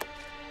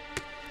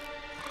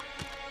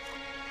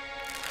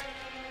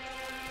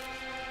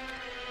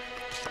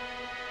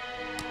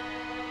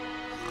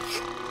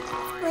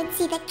 Want to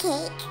see the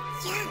cake?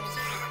 Yum,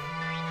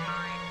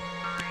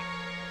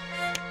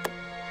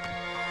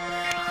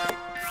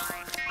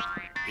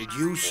 Did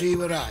you see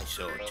what I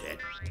saw, Ted?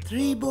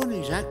 3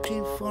 bunnies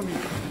acting funny.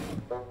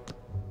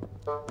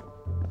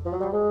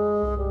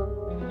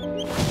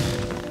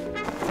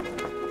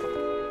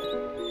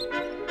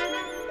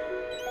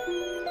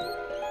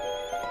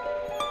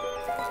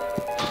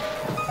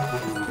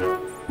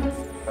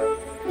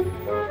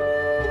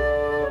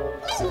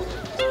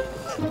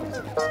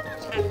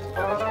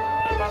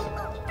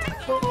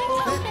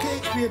 That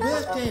cake's for your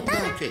birthday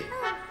party.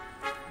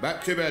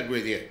 Back to bed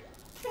with you.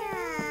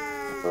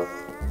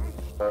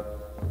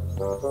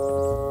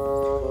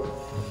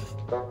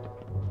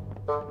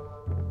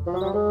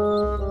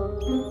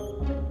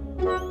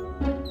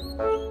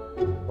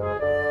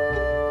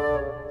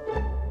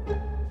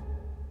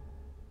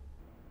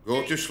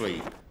 Go to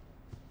sleep.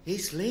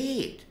 It's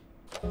late.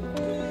 You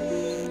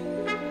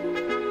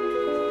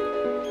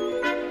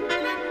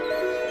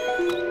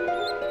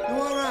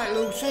all right,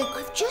 Lucy?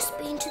 I've just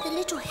been to the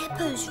little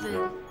hippo's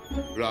room.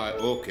 Right,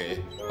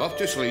 okay. Off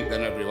to sleep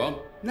then, everyone.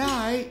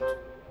 Night.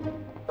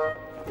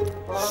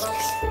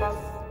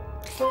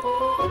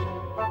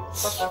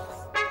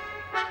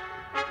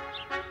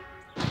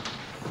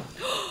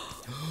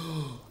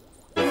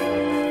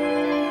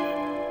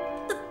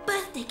 The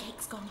birthday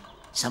cake's gone.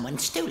 Someone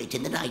stole it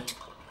in the night.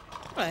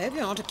 I hope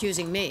you're not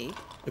accusing me.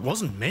 It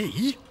wasn't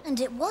me. And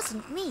it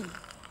wasn't me.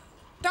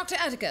 Dr.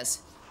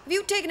 Atticus, have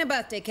you taken a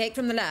birthday cake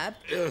from the lab?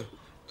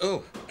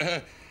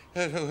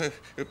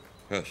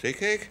 Birthday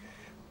cake?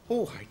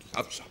 Oh, I'd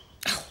love some.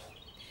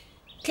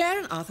 Claire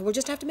and Arthur will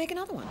just have to make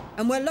another one.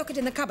 And we'll lock it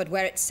in the cupboard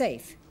where it's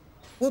safe.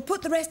 We'll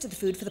put the rest of the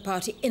food for the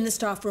party in the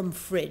staff room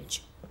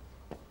fridge.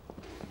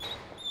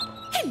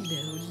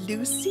 Hello,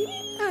 Lucy.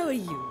 How are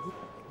you?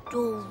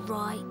 All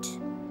right.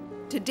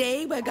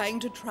 Today we're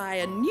going to try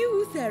a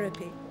new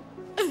therapy.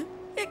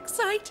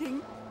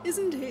 Exciting,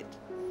 isn't it?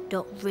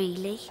 Not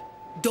really.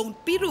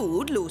 Don't be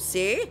rude,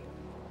 Lucy.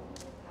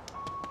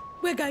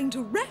 We're going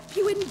to wrap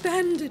you in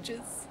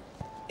bandages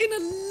in a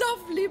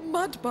lovely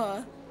mud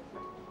bar.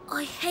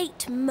 I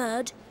hate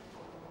mud.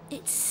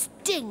 It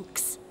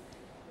stinks.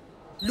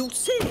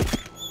 Lucy!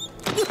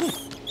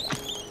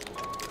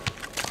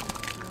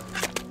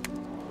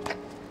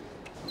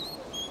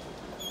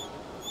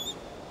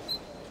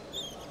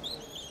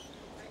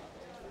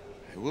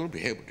 I will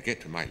be able to get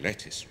to my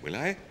lettuce, will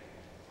I?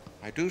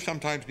 I do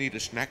sometimes need a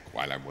snack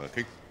while I'm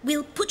working.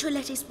 We'll put your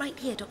lettuce right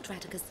here, Dr.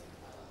 Atticus.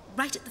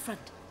 Right at the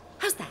front.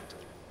 How's that?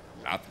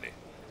 Lovely.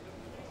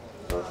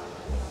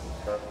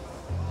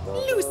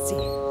 Lucy,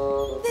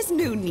 there's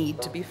no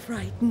need to be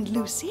frightened,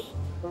 Lucy.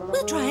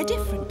 We'll try a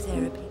different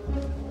therapy.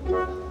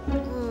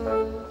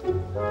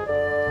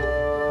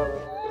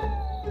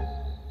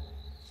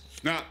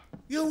 Snap,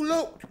 you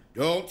looked.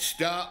 Don't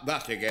start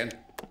that again.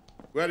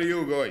 Where are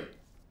you going?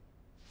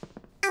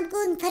 I'm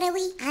going for a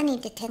wee. I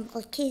need a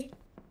tinkle too.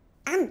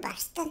 I'm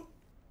bursting.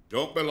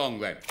 Don't be long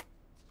then.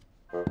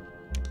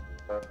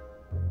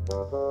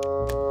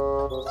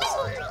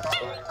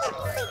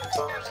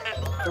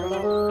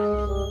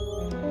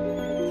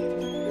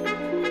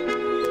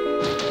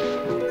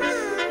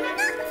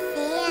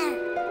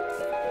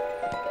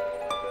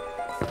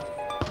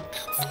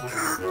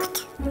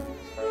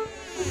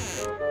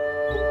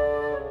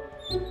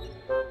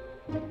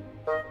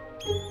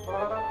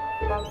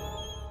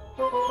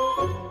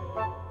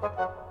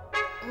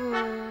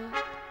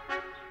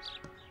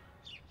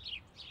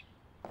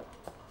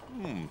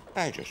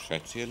 I just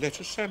fancy a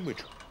lettuce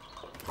sandwich.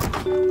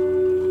 Oh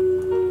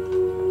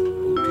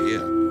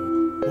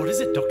dear. What is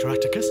it, Dr.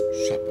 Atticus?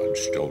 Someone's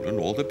stolen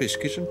all the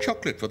biscuits and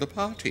chocolate for the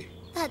party.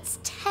 That's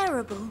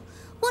terrible.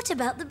 What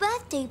about the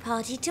birthday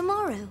party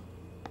tomorrow?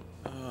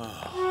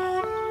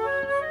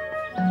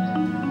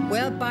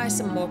 We'll buy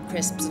some more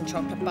crisps and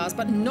chocolate bars,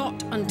 but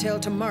not until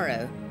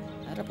tomorrow.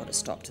 That'll put a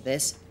stop to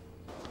this.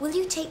 Will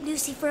you take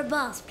Lucy for a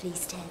bath,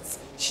 please, Teds?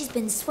 She's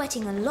been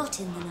sweating a lot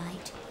in the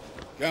night.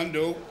 Can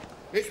do.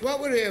 It's what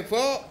we're here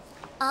for.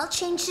 I'll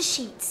change the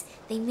sheets.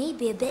 They may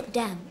be a bit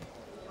damp.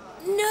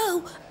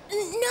 No!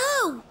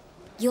 No!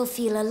 You'll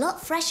feel a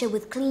lot fresher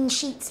with clean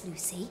sheets,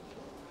 Lucy.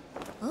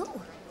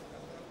 Oh.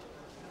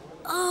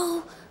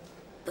 Oh,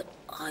 but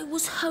I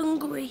was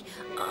hungry.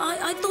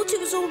 I thought it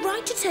was all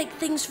right to take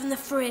things from the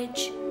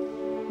fridge.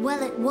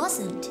 Well, it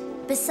wasn't.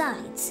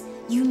 Besides,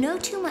 you know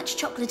too much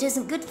chocolate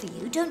isn't good for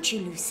you, don't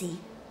you, Lucy?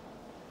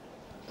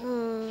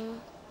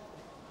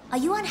 Are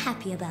you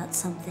unhappy about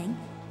something?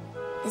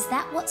 Is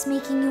that what's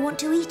making you want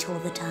to eat all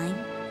the time?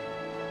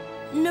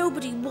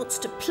 Nobody wants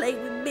to play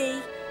with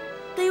me.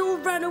 They all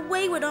ran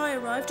away when I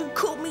arrived and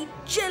called me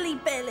Jelly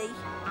Belly.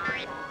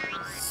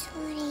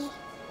 Sorry,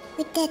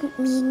 we didn't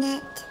mean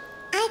it.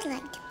 I'd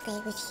like to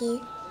play with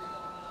you.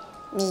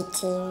 Me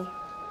too.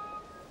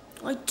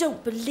 I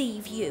don't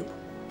believe you.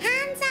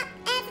 Hands up,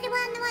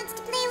 everyone that wants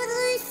to play with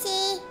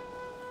Lucy.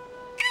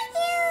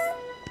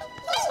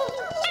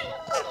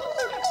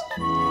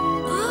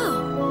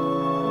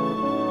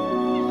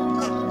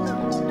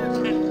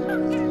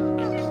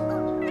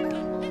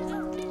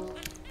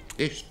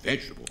 This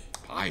vegetable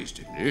pie is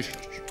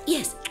delicious.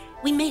 Yes,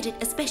 we made it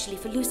especially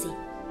for Lucy.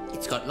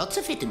 It's got lots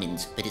of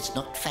vitamins, but it's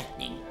not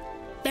fattening.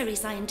 Very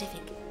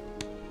scientific.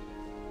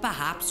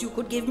 Perhaps you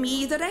could give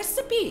me the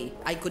recipe.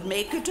 I could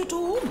make it at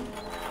home.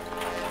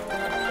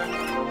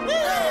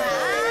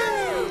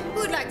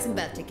 Who'd like some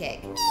birthday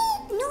cake?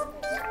 No,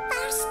 me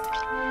first.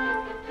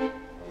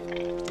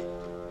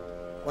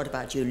 What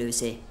about you,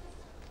 Lucy?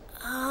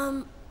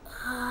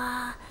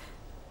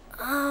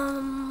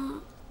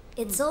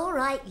 It's all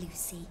right,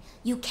 Lucy.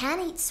 You can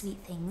eat sweet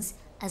things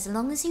as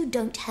long as you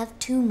don't have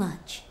too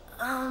much.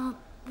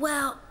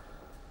 Well,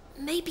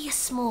 maybe a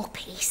small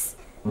piece.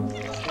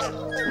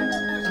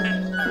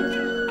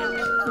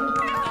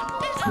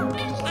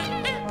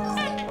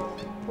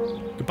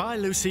 Goodbye,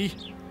 Lucy.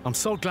 I'm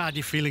so glad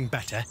you're feeling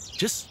better.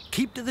 Just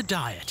keep to the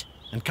diet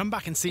and come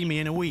back and see me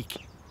in a week.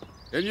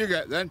 In you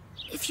get then.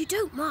 If you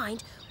don't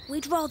mind,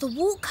 we'd rather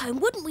walk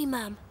home, wouldn't we,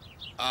 Mum?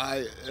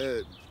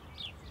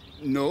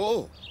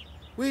 No.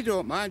 We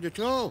don't mind at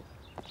all.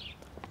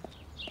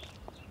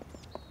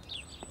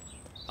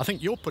 I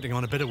think you're putting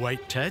on a bit of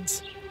weight,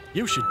 Teds.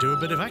 You should do a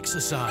bit of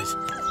exercise.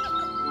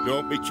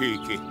 Don't be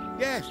cheeky.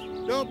 Yes,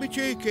 don't be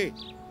cheeky.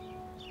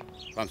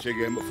 Fancy a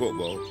game of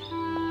football?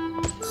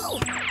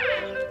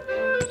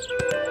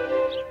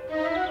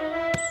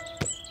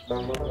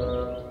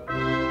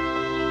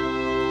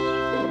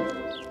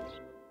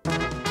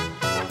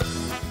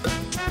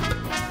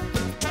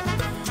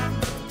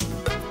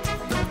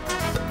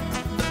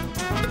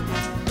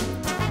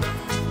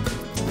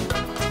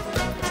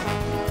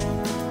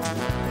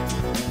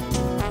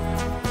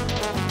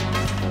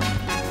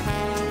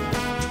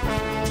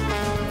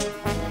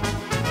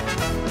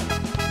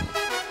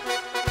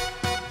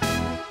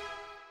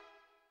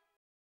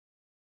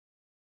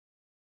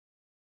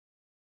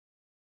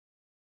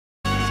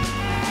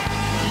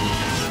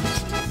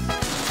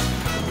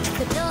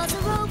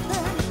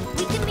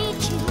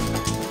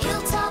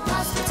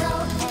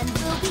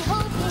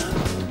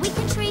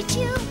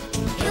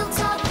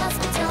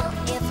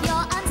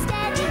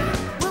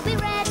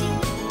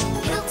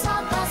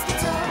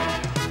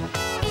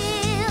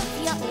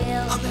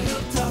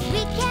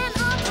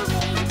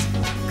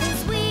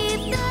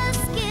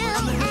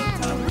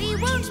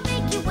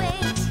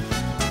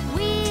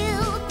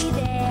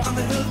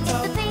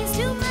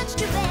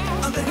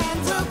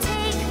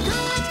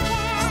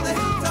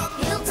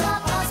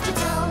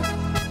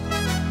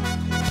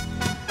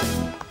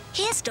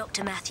 Here's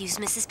Dr. Matthews,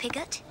 Mrs.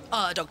 Piggott.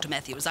 Dr.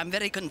 Matthews, I'm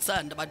very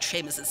concerned about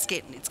Seamus's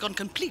skin. It's gone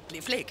completely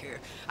flaky.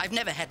 I've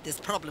never had this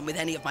problem with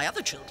any of my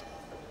other children.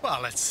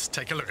 Well, let's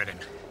take a look at him.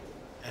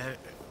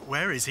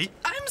 Where is he?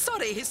 I'm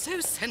sorry, he's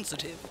so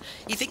sensitive.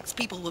 He thinks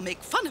people will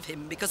make fun of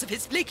him because of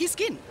his flaky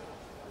skin.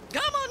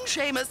 Come on,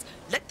 Seamus,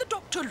 let the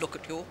doctor look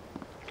at you.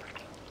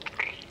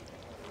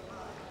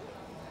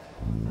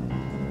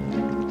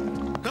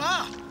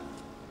 Ah!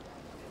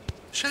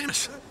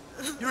 Seamus,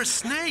 you're a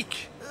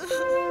snake.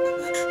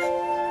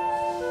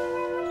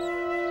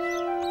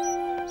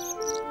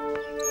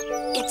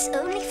 It's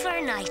only for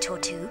a night or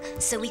two,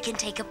 so we can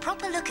take a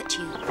proper look at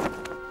you.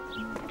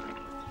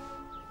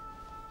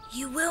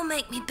 You will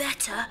make me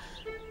better.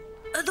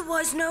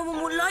 Otherwise, no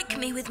one will like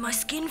me with my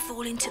skin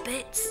falling to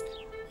bits.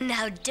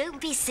 Now, don't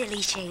be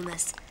silly,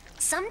 Seamus.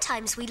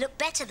 Sometimes we look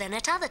better than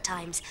at other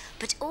times,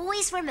 but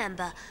always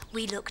remember,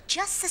 we look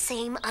just the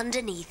same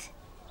underneath.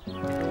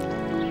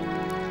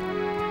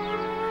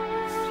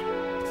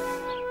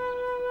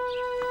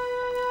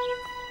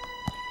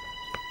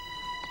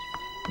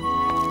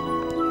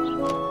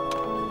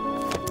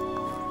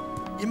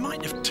 You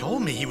might have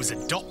told me he was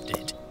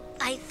adopted.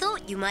 I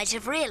thought you might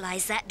have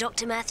realised that,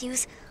 Dr.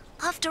 Matthews.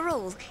 After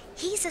all,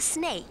 he's a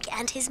snake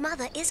and his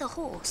mother is a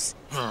horse.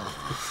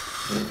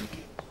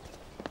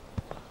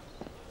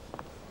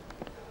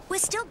 We're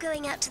still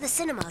going out to the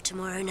cinema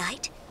tomorrow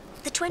night.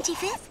 The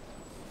 25th?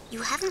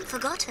 You haven't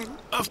forgotten?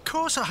 Of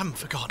course I haven't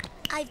forgotten.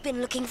 I've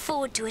been looking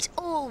forward to it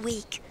all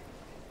week.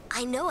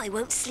 I know I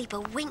won't sleep a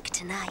wink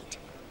tonight.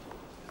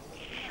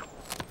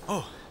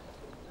 Oh.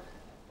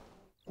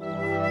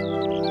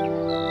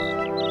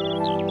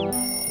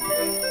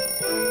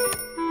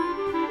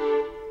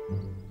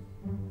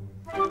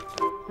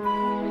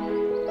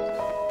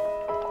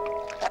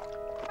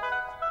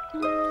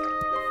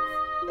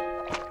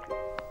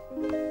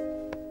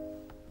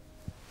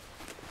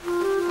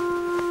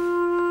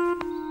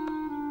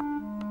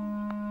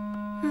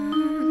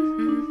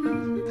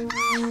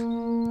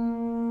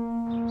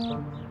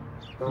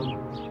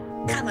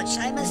 Come on,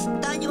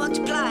 Seamus. Don't you want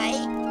to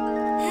play?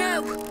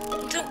 No,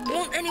 I don't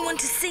want anyone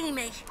to see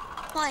me.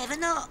 Why ever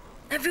not?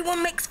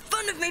 Everyone makes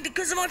fun of me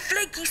because of my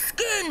flaky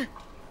skin.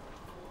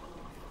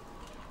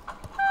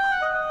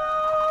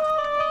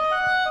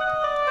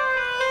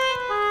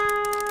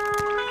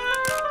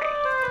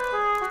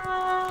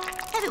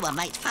 Everyone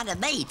makes fun of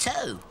me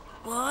too.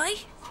 Why?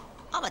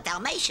 I'm a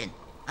Dalmatian,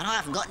 and I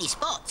haven't got any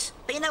spots.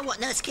 But you know what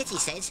Nurse Kitty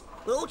says?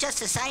 We're all just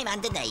the same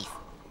underneath.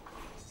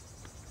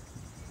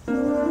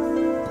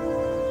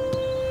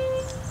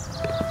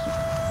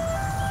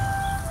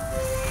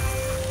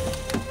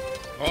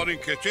 Morning,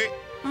 Kitty.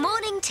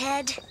 Morning,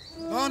 Ted.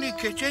 Morning,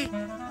 Kitty.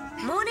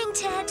 Morning,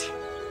 Ted.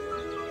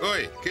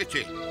 Oi,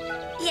 Kitty.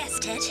 Yes,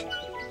 Ted.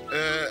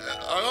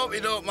 I hope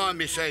you don't mind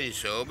me saying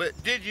so, but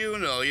did you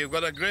know you've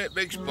got a great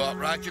big spot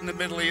right in the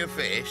middle of your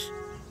face?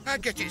 I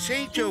get it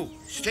seen to.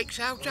 Sticks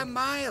out a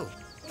mile.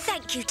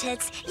 Thank you,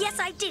 Teds. Yes,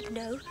 I did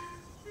know.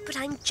 But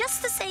I'm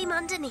just the same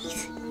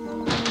underneath.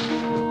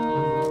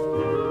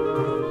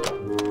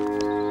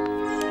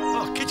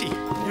 Oh, Kitty,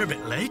 you're a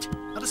bit late.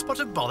 Had a spot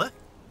of bother?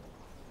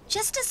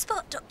 Just a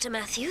spot, Dr.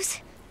 Matthews.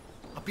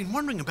 I've been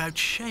wondering about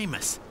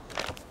Seamus,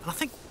 and I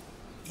think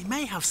he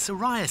may have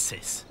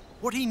psoriasis.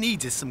 What he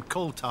needs is some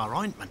coal tar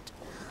ointment.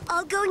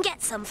 I'll go and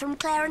get some from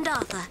Claire and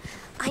Arthur.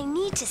 I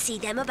need to see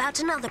them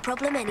about another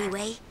problem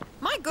anyway.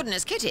 My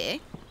goodness,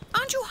 Kitty.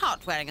 Aren't you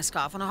hot wearing a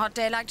scarf on a hot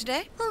day like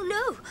today? Oh,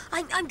 no.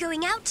 I'm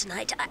going out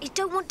tonight. I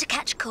don't want to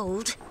catch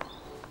cold.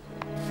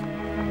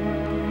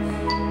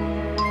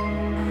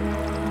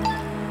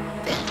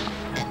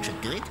 That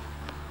should do it.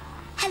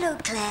 Hello,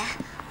 Claire.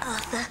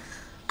 Arthur.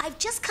 I've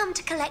just come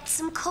to collect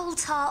some coal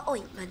tar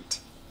ointment.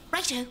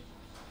 Righto.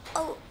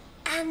 Oh,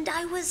 and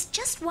I was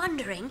just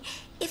wondering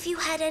if you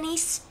had any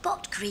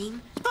spot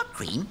cream. Spot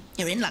cream?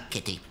 You're in luck,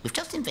 Kitty. We've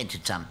just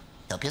invented some.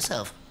 Help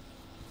yourself.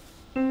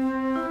 Oh,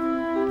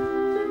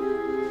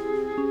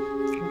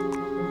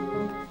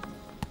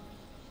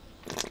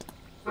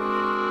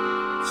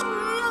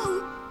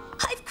 no!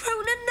 I've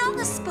grown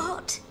another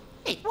spot.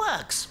 It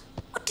works.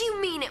 What do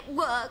you mean it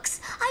works?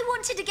 I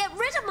wanted to get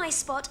rid of my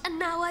spot, and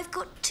now I've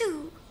got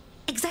two.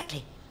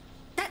 Exactly.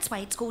 That's why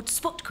it's called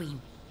spot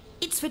cream.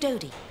 It's for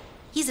Dodie.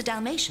 He's a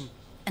Dalmatian,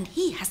 and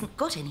he hasn't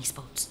got any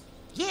spots.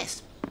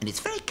 Yes, and it's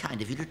very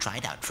kind of you to try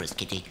it out for us,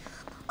 Kitty.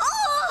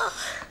 Oh!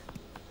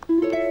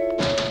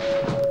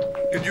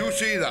 Did you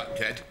see that,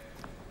 Ted?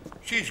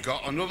 She's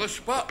got another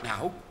spot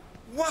now.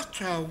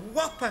 What a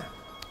whopper!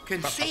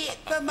 Can see it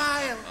for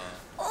miles.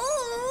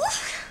 Oh!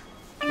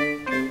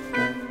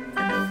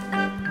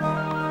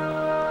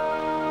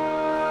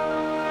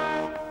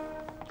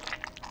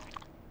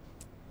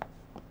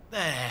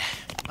 There,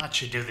 that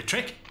should do the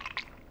trick.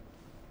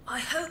 I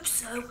hope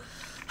so.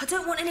 I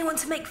don't want anyone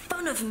to make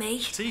fun of me.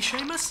 See,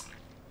 Seamus?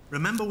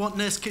 Remember what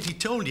Nurse Kitty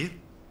told you?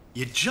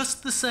 You're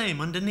just the same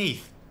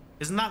underneath.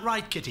 Isn't that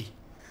right, Kitty?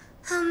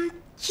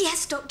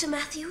 Yes, Dr.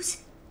 Matthews.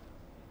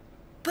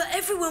 But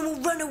everyone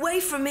will run away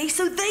from me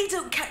so they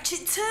don't catch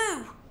it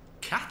too.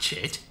 Catch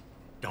it?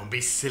 Don't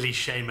be silly,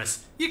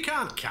 Seamus. You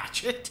can't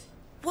catch it.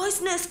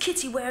 Why's Nurse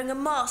Kitty wearing a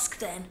mask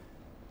then?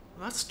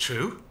 That's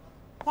true.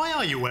 Why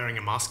are you wearing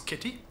a mask,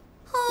 Kitty?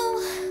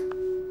 Oh.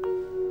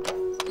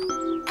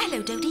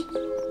 Hello, Dodie.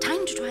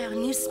 Time to try our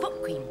new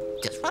spot cream.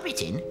 Just rub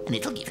it in and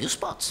it'll give you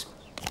spots.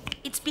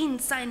 It's been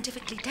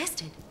scientifically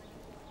tested.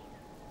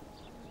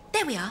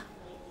 There we are.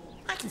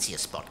 I can see a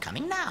spot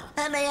coming now.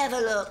 Let me have a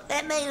look.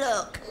 Let me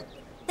look.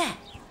 There.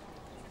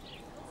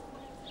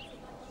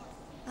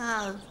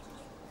 Oh.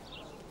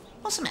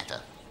 What's the matter?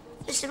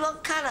 It's the wrong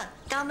colour.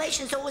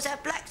 Dalmatians always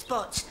have black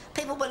spots.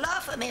 People will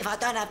laugh at me if I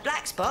don't have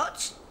black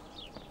spots.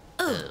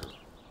 Oh.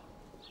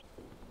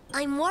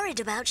 I'm worried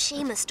about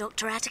Seamus,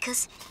 Dr.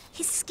 Atticus.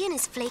 His skin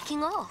is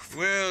flaking off.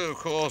 Well, of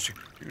course,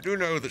 you do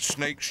know that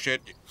snakes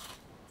shed...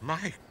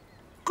 My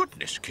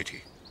goodness,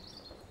 Kitty.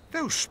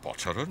 Those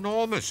spots are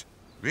enormous.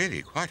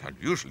 Really quite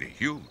unusually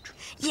huge.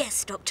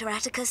 Yes, Dr.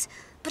 Atticus,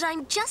 but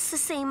I'm just the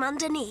same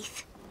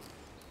underneath.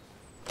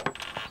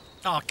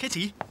 Ah,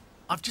 Kitty,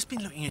 I've just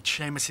been looking at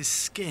Seamus's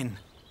skin.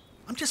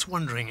 I'm just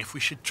wondering if we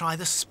should try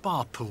the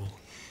spa pool.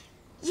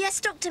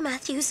 Yes, Dr.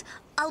 Matthews.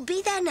 I'll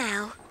be there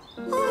now.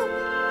 Oh,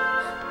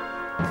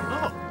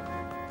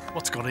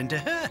 what's got into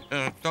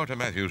her? Dr.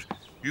 Matthews,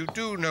 you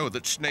do know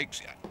that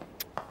snakes...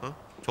 Huh?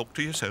 Talk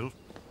to yourself.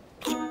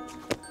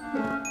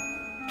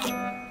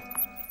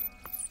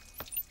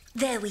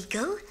 There we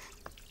go.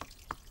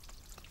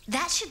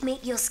 That should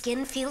make your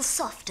skin feel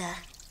softer.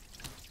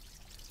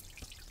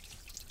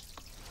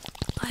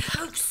 I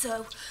hope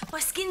so. My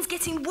skin's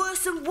getting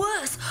worse and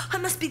worse. I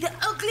must be the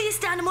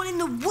ugliest animal in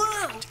the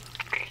world.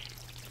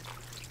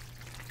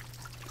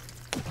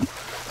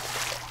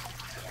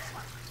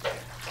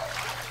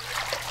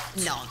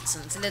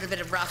 Nonsense. A little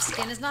bit of rough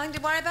skin is nothing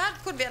to worry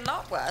about. Could be a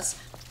lot worse.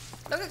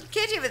 Look at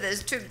Kitty with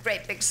those two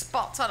great big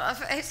spots on her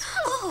face.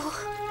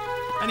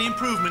 Oh! Any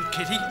improvement,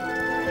 Kitty?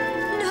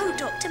 No,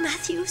 Dr.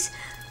 Matthews.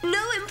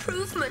 No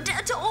improvement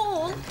at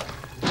all.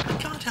 I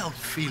can't help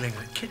feeling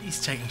that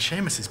Kitty's taking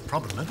Seamus's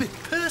problem a bit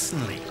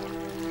personally.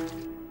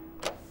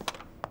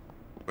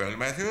 Well,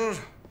 Matthews,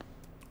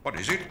 what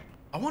is it?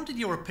 I wanted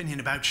your opinion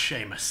about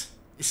Seamus.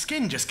 His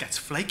skin just gets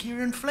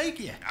flakier and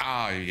flakier.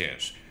 Ah,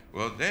 yes.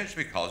 Well, that's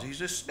because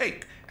he's a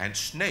snake, and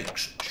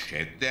snakes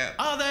shed their...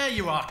 Ah, there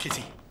you are,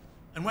 Kitty.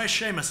 And where's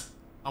Seamus?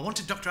 I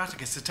wanted Dr.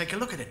 Atticus to take a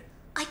look at it.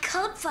 I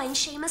can't find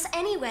Seamus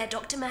anywhere,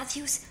 Dr.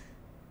 Matthews.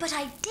 But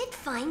I did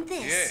find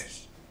this.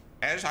 Yes.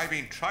 As I've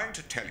been trying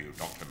to tell you,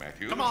 Dr.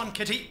 Matthews... Come on,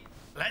 Kitty.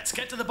 Let's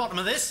get to the bottom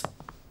of this.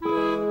 There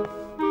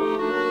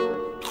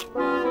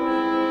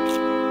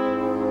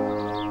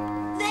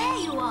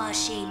you are,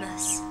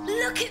 Seamus.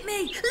 Look at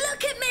me!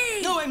 Look at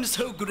me! Oh, I'm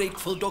so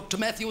grateful, Dr.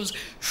 Matthews.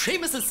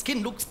 Seamus's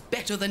skin looks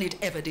better than it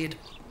ever did.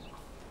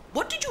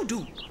 What did you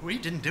do? We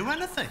didn't do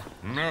anything.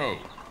 No.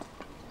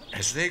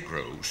 As they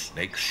grow,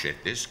 snakes shed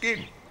their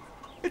skin.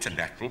 It's a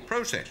natural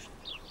process.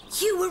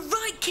 You were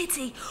right,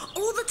 Kitty.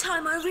 All the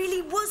time I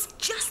really was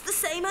just the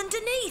same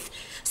underneath.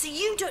 So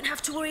you don't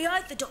have to worry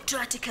either, Dr.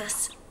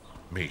 Atticus.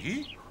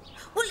 Me?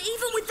 Well,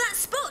 even with that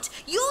spot,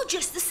 you're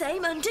just the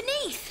same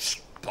underneath.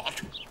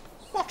 Spot?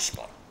 What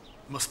spot?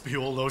 Must be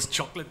all those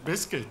chocolate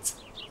biscuits.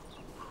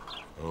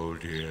 Oh,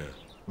 dear.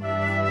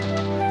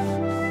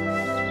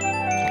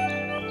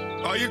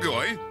 Are you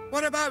going?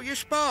 What about your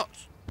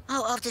spots?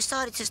 Oh, I've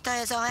decided to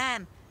stay as I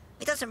am.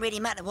 It doesn't really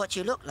matter what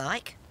you look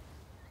like.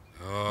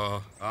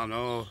 Oh, I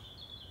know.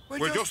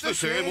 We're just the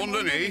same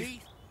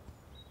underneath.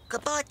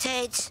 Goodbye,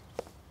 Teds.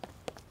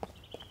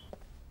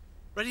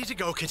 Ready to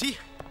go, Kitty?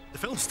 The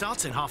film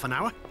starts in half an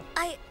hour.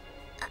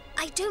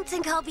 I don't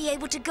think I'll be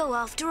able to go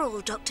after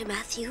all, Dr.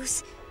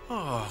 Matthews.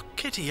 Oh,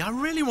 Kitty, I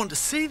really want to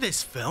see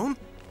this film.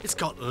 It's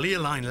got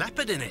Leoline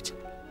leopard in it.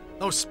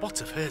 Those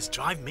spots of hers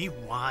drive me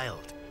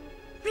wild.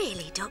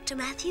 Really, Dr.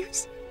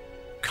 Matthews?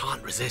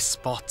 Can't resist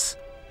spots.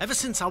 Ever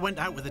since I went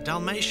out with a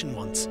Dalmatian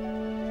once.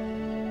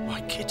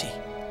 Why, Kitty,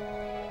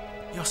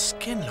 your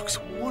skin looks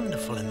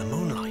wonderful in the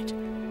moonlight.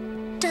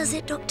 Does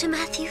it, Dr.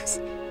 Matthews?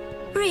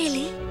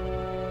 Really?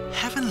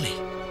 Heavenly.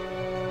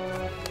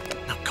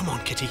 Now, come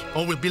on, Kitty,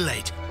 or we'll be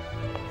late.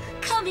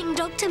 Coming,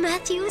 Dr.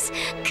 Matthews.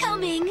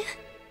 Coming.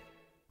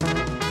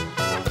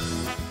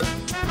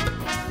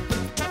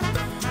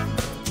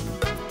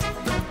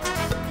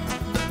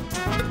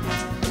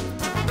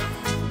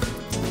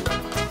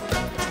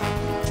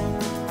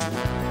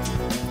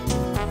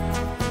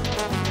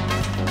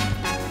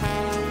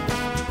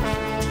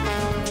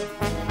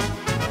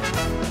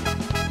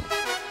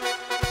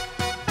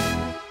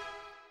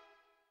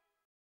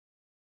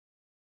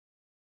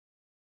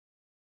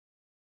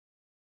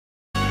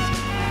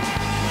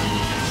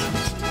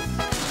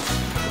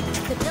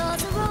 The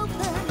doors are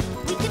open,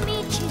 we can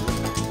meet you.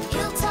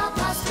 Hilltop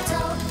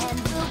Hospital, and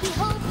we'll be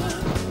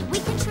hoping we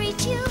can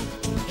treat you.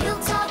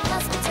 Hilltop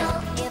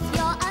Hospital, if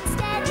you're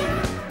unsteady,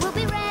 we'll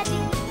be ready.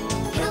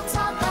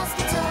 Hilltop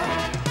Hospital,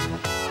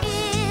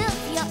 if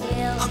you're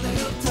ill,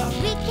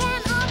 we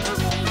can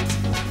operate.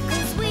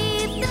 'Cause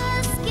we've the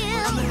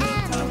skill,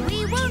 and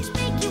we won't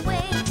make you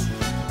wait.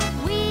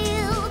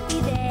 We'll be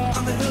there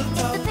if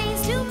the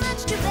pain's too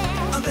much to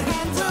bear, and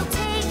we'll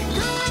take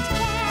good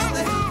care.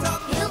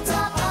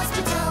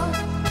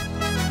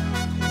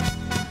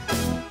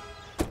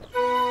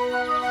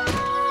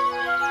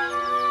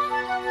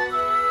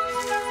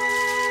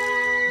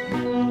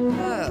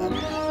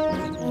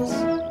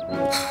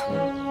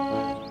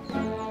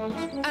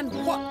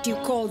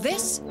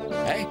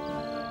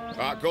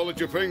 I'd call it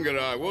your finger,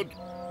 I would.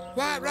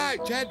 Quite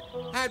right, Ted.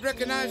 I'd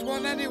recognise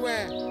one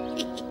anywhere.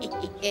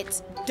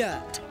 It's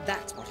dirt,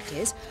 that's what it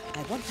is.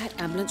 I want that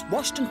ambulance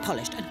washed and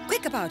polished, and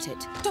quick about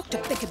it. Dr.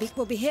 Bickerbeak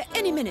will be here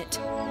any minute.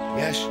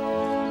 Yes.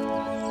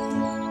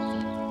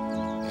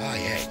 Ah,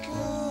 heck.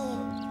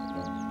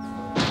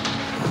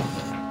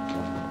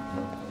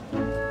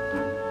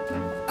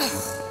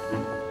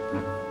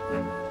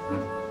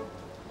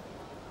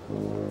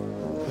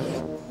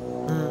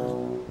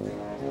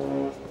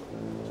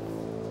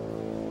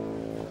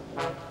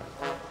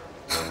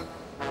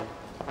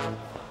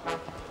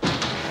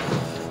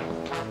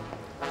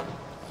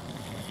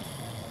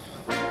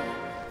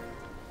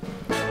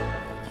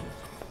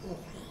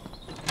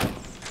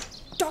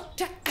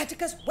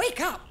 Wake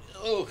up!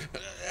 Oh,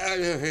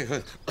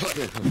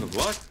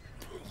 what?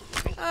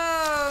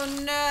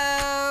 Oh,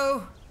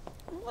 no.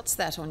 What's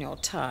that on your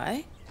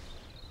tie?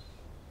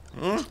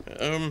 Huh?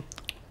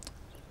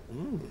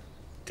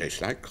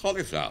 Tastes like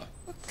cauliflower.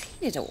 Well,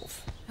 clean it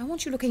off. I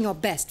want you looking your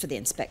best for the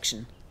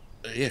inspection.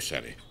 Yes,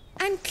 Sally.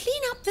 And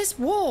clean up this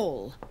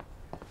wall.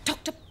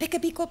 Dr.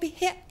 Bickerbeak will be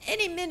here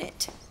any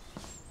minute.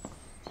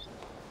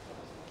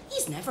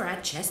 He's never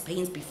had chest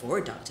pains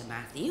before, Dr.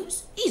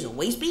 Matthews. He's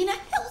always been a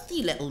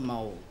healthy little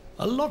mole.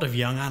 A lot of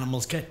young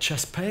animals get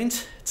chest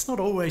pains. It's not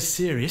always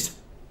serious.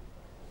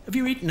 Have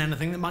you eaten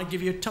anything that might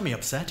give you a tummy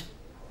upset?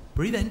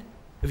 Breathe in.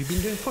 Have you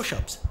been doing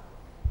push-ups?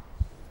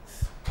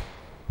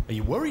 Are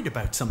you worried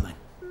about something?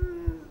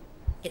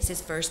 It's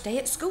his first day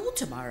at school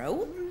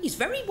tomorrow. He's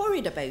very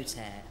worried about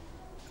it.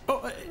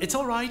 Oh, it's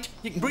all right.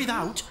 You can breathe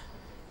out.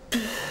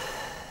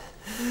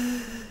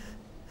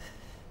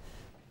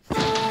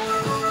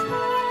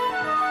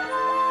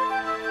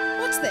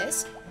 What's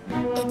this?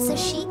 It's a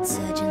sheet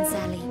surgeon,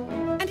 Sally.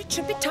 And it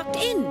should be tucked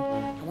in.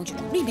 I want you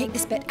to remake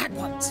this bed at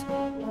once.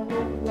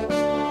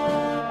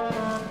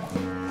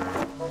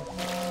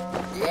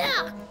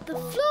 Look, the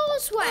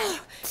floor's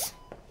wet.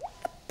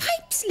 The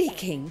pipe's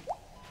leaking.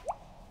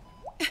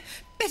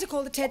 Better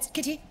call the Teds,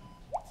 Kitty.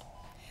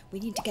 We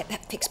need to get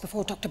that fixed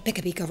before Dr.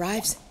 Bickerbeak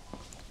arrives.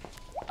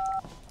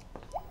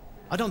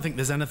 I don't think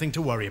there's anything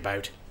to worry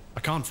about.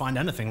 I can't find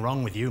anything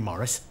wrong with you,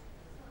 Morris.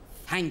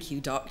 Thank you,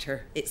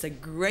 Doctor. It's a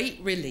great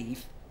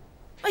relief.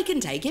 I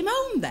can take him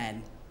home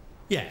then.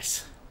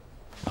 Yes.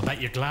 I bet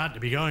you're glad to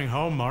be going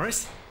home,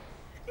 Morris.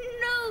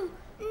 No,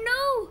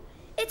 no,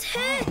 it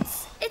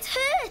hurts. It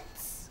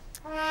hurts.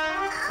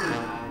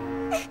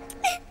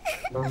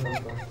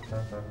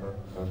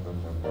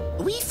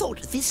 We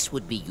thought this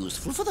would be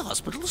useful for the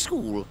hospital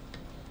school.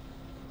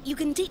 You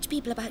can teach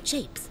people about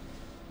shapes.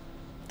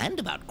 And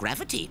about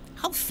gravity,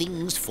 how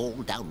things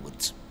fall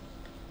downwards.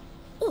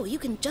 Or you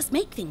can just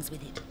make things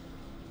with it.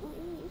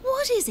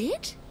 What is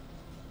it?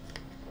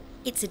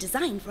 It's a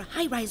design for a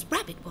high-rise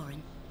rabbit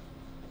warren.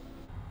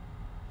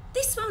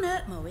 This won't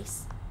hurt,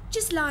 Morris.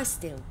 Just lie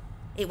still.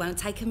 It won't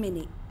take a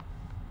minute.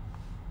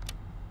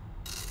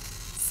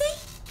 See?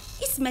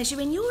 It's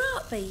measuring your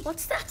heartbeat.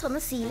 What's that on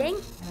the ceiling?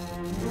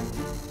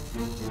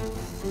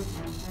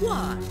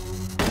 What?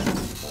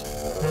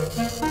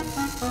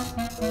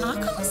 I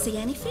can't see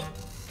anything.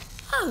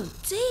 Oh,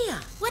 dear.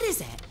 What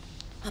is it?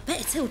 I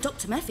better tell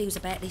Dr. Matthews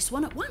about this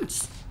one at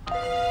once.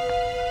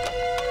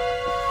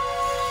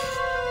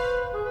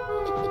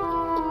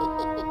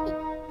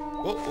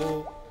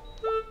 Uh-oh.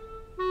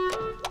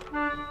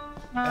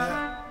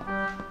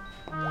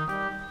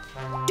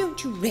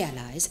 Don't you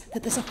realise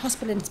that there's a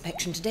hospital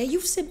inspection today?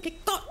 You've simply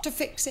got to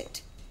fix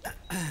it.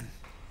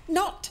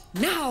 Not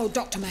now,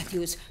 Dr.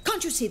 Matthews.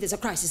 Can't you see there's a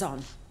crisis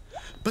on?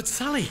 But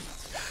Sally,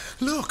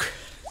 look.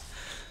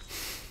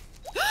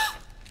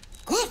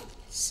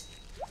 Goodness.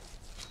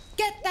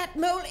 Get that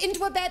mole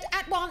into a bed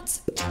at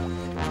once.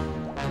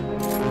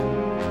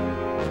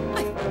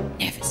 I've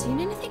never seen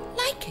anything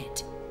like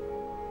it.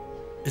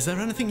 Is there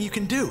anything you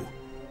can do?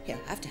 He'll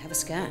have to have a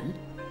scan.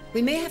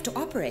 We may have to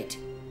operate.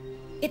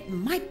 It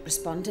might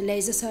respond to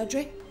laser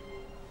surgery.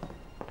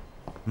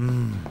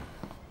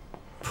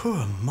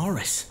 Poor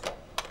Morris.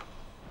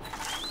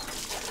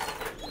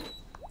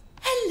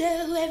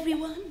 Hello,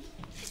 everyone.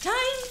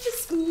 Time for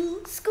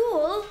school.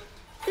 School?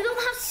 We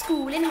don't have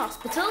school in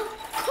hospital.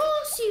 Of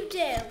course you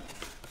do.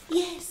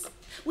 Yes,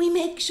 we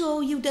make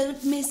sure you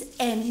don't miss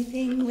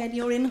anything when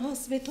you're in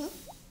hospital.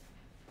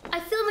 I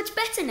feel much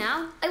better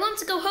now. I want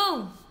to go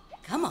home.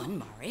 Come on,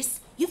 Morris.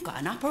 You've got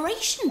an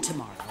operation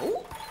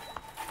tomorrow.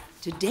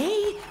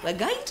 Today, we're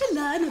going to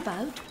learn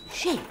about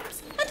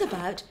shapes and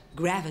about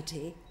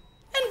gravity.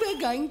 And we're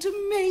going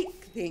to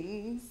make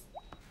things.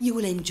 You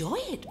will enjoy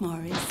it,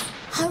 Morris.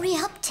 Hurry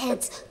up,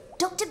 Teds.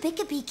 Dr.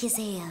 Bickerbeak is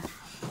here.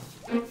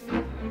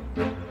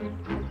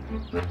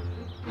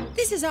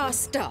 This is our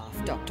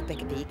staff, Dr.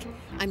 Bickerbeak.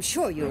 I'm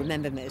sure you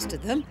remember most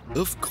of them.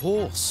 Of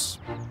course.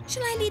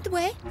 Shall I lead the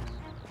way?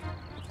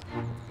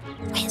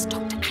 Where's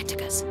Dr.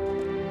 Atticus?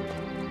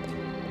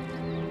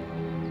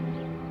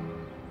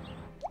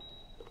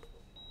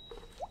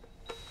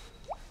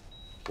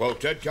 Well,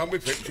 Ted, can we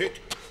fix it?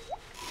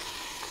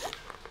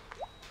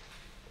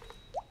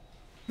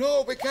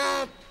 No, we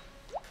can't.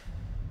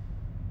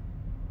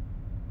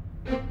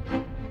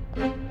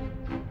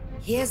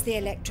 Here's the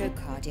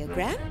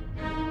electrocardiogram.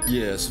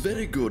 Yes,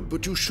 very good,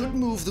 but you should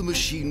move the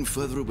machine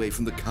further away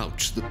from the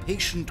couch. The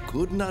patient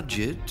could nudge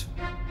it.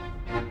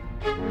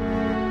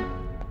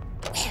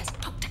 Where's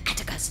Dr.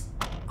 Atticus?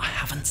 I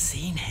haven't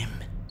seen him.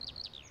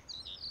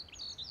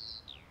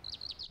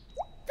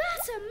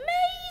 That's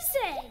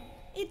amazing!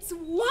 It's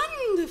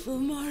wonderful,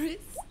 Morris.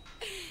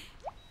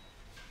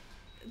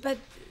 But,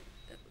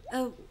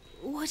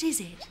 what is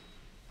it?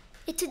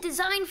 It's a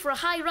design for a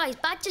high-rise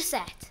badger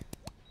set.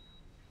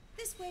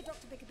 This way,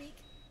 Dr. Bickerbeak.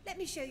 Let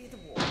me show you the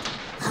ward.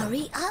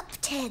 Hurry up,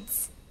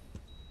 Teds.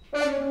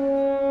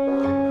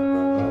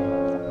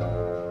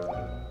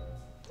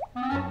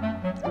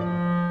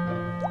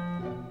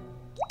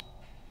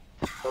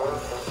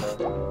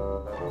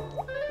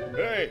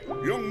 Hey,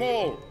 young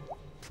mole,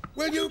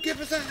 will you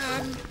give us a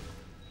hand?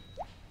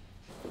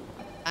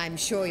 I'm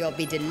sure you'll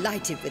be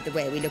delighted with the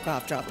way we look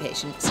after our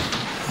patients.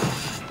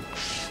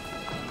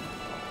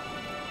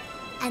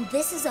 And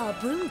this is our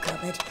broom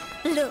cupboard.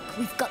 Look,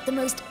 we've got the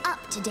most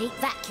up-to-date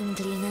vacuum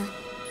cleaner.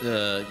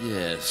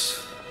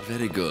 Yes.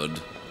 Very good.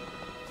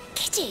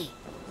 Kitty!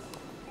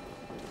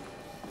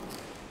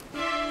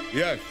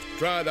 Yes,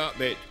 try that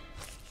bit.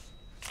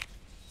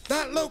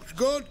 That looks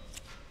good.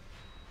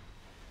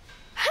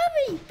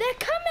 Hurry, they're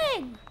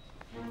coming!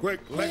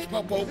 Quick, let's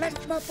mop up.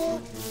 Let's mop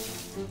up.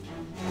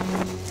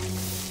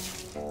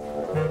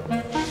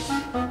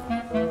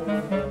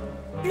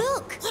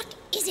 Look! What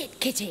is it,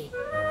 Kitty?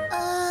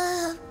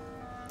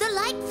 The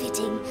light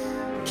fitting.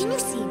 Can you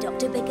see,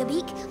 Dr.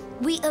 Bickerbeak?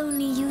 We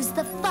only use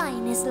the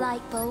finest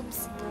light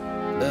bulbs.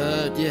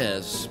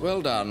 Yes.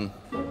 Well done.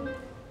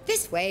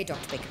 This way,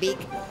 Dr. Bickerbeak.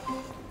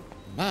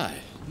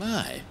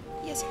 My.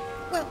 Yes,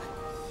 well,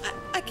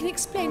 I can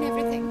explain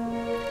everything.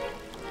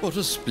 What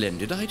a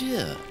splendid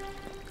idea.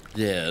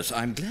 Yes,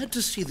 I'm glad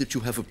to see that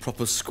you have a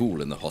proper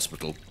school in the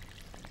hospital.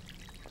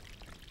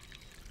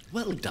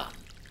 Well done.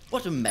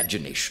 What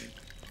imagination.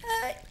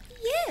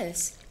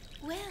 Yes.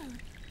 Well,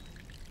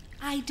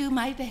 I do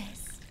my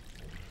best.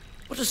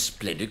 What a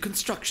splendid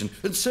construction,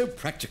 and so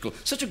practical.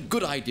 Such a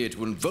good idea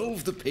to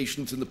involve the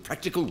patients in the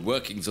practical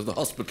workings of the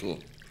hospital.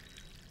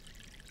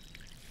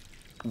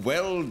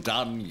 Well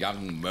done,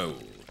 young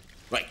mole.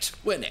 Right,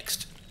 where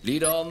next?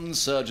 Lead on,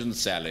 Surgeon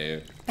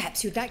Sally.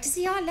 Perhaps you'd like to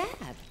see our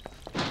lab.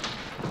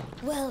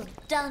 Well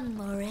done,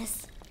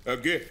 Morris. A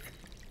gift.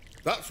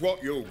 That's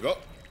what you've got.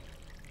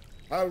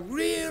 A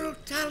real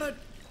talent.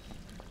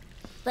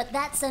 But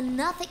that's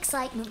enough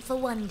excitement for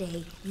one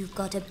day. You've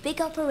got a big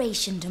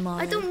operation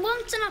tomorrow. I don't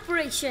want an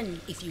operation.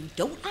 If you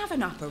don't have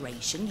an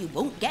operation, you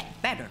won't get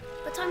better.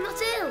 But I'm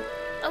not ill.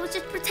 I was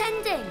just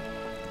pretending.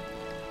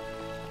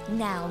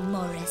 Now,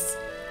 Morris,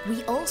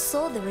 we all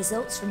saw the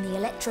results from the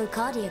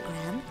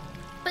electrocardiogram.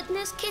 But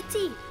Nurse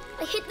Kitty,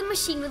 I hit the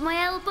machine with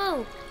my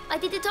elbow. I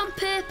did it on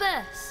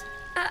purpose.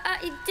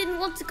 I didn't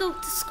want to go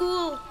to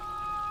school.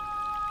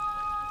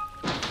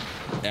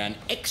 An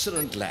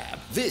excellent lab.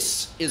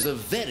 This is a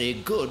very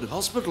good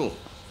hospital.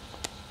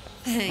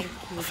 Thank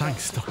you.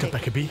 Thanks, Dr.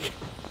 Bickerbeak.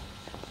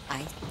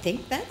 I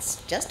think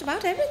that's just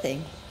about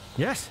everything.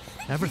 Yes,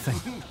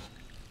 everything.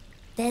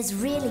 There's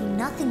really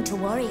nothing to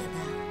worry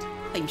about.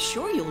 I'm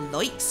sure you'll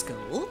like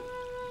school.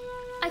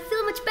 I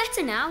feel much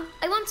better now.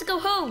 I want to go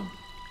home.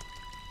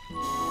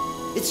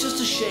 It's just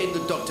a shame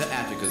that Dr.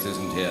 Atticus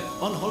isn't here.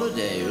 On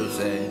holiday, you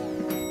say?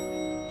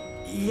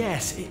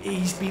 Yes,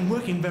 he's been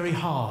working very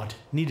hard.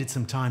 Needed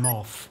some time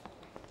off.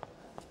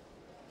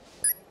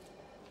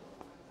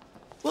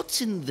 What's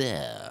in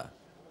there?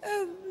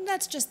 Oh,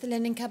 that's just the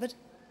linen cupboard.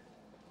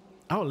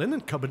 Our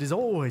linen cupboard is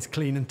always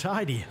clean and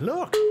tidy.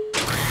 Look!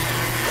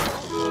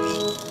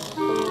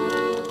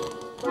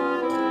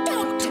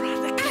 Dr.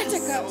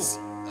 Atticus!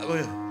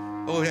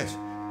 Oh, yes.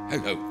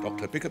 Hello,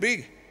 Dr.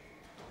 Bickerbeak.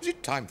 Is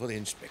it time for the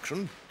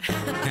inspection?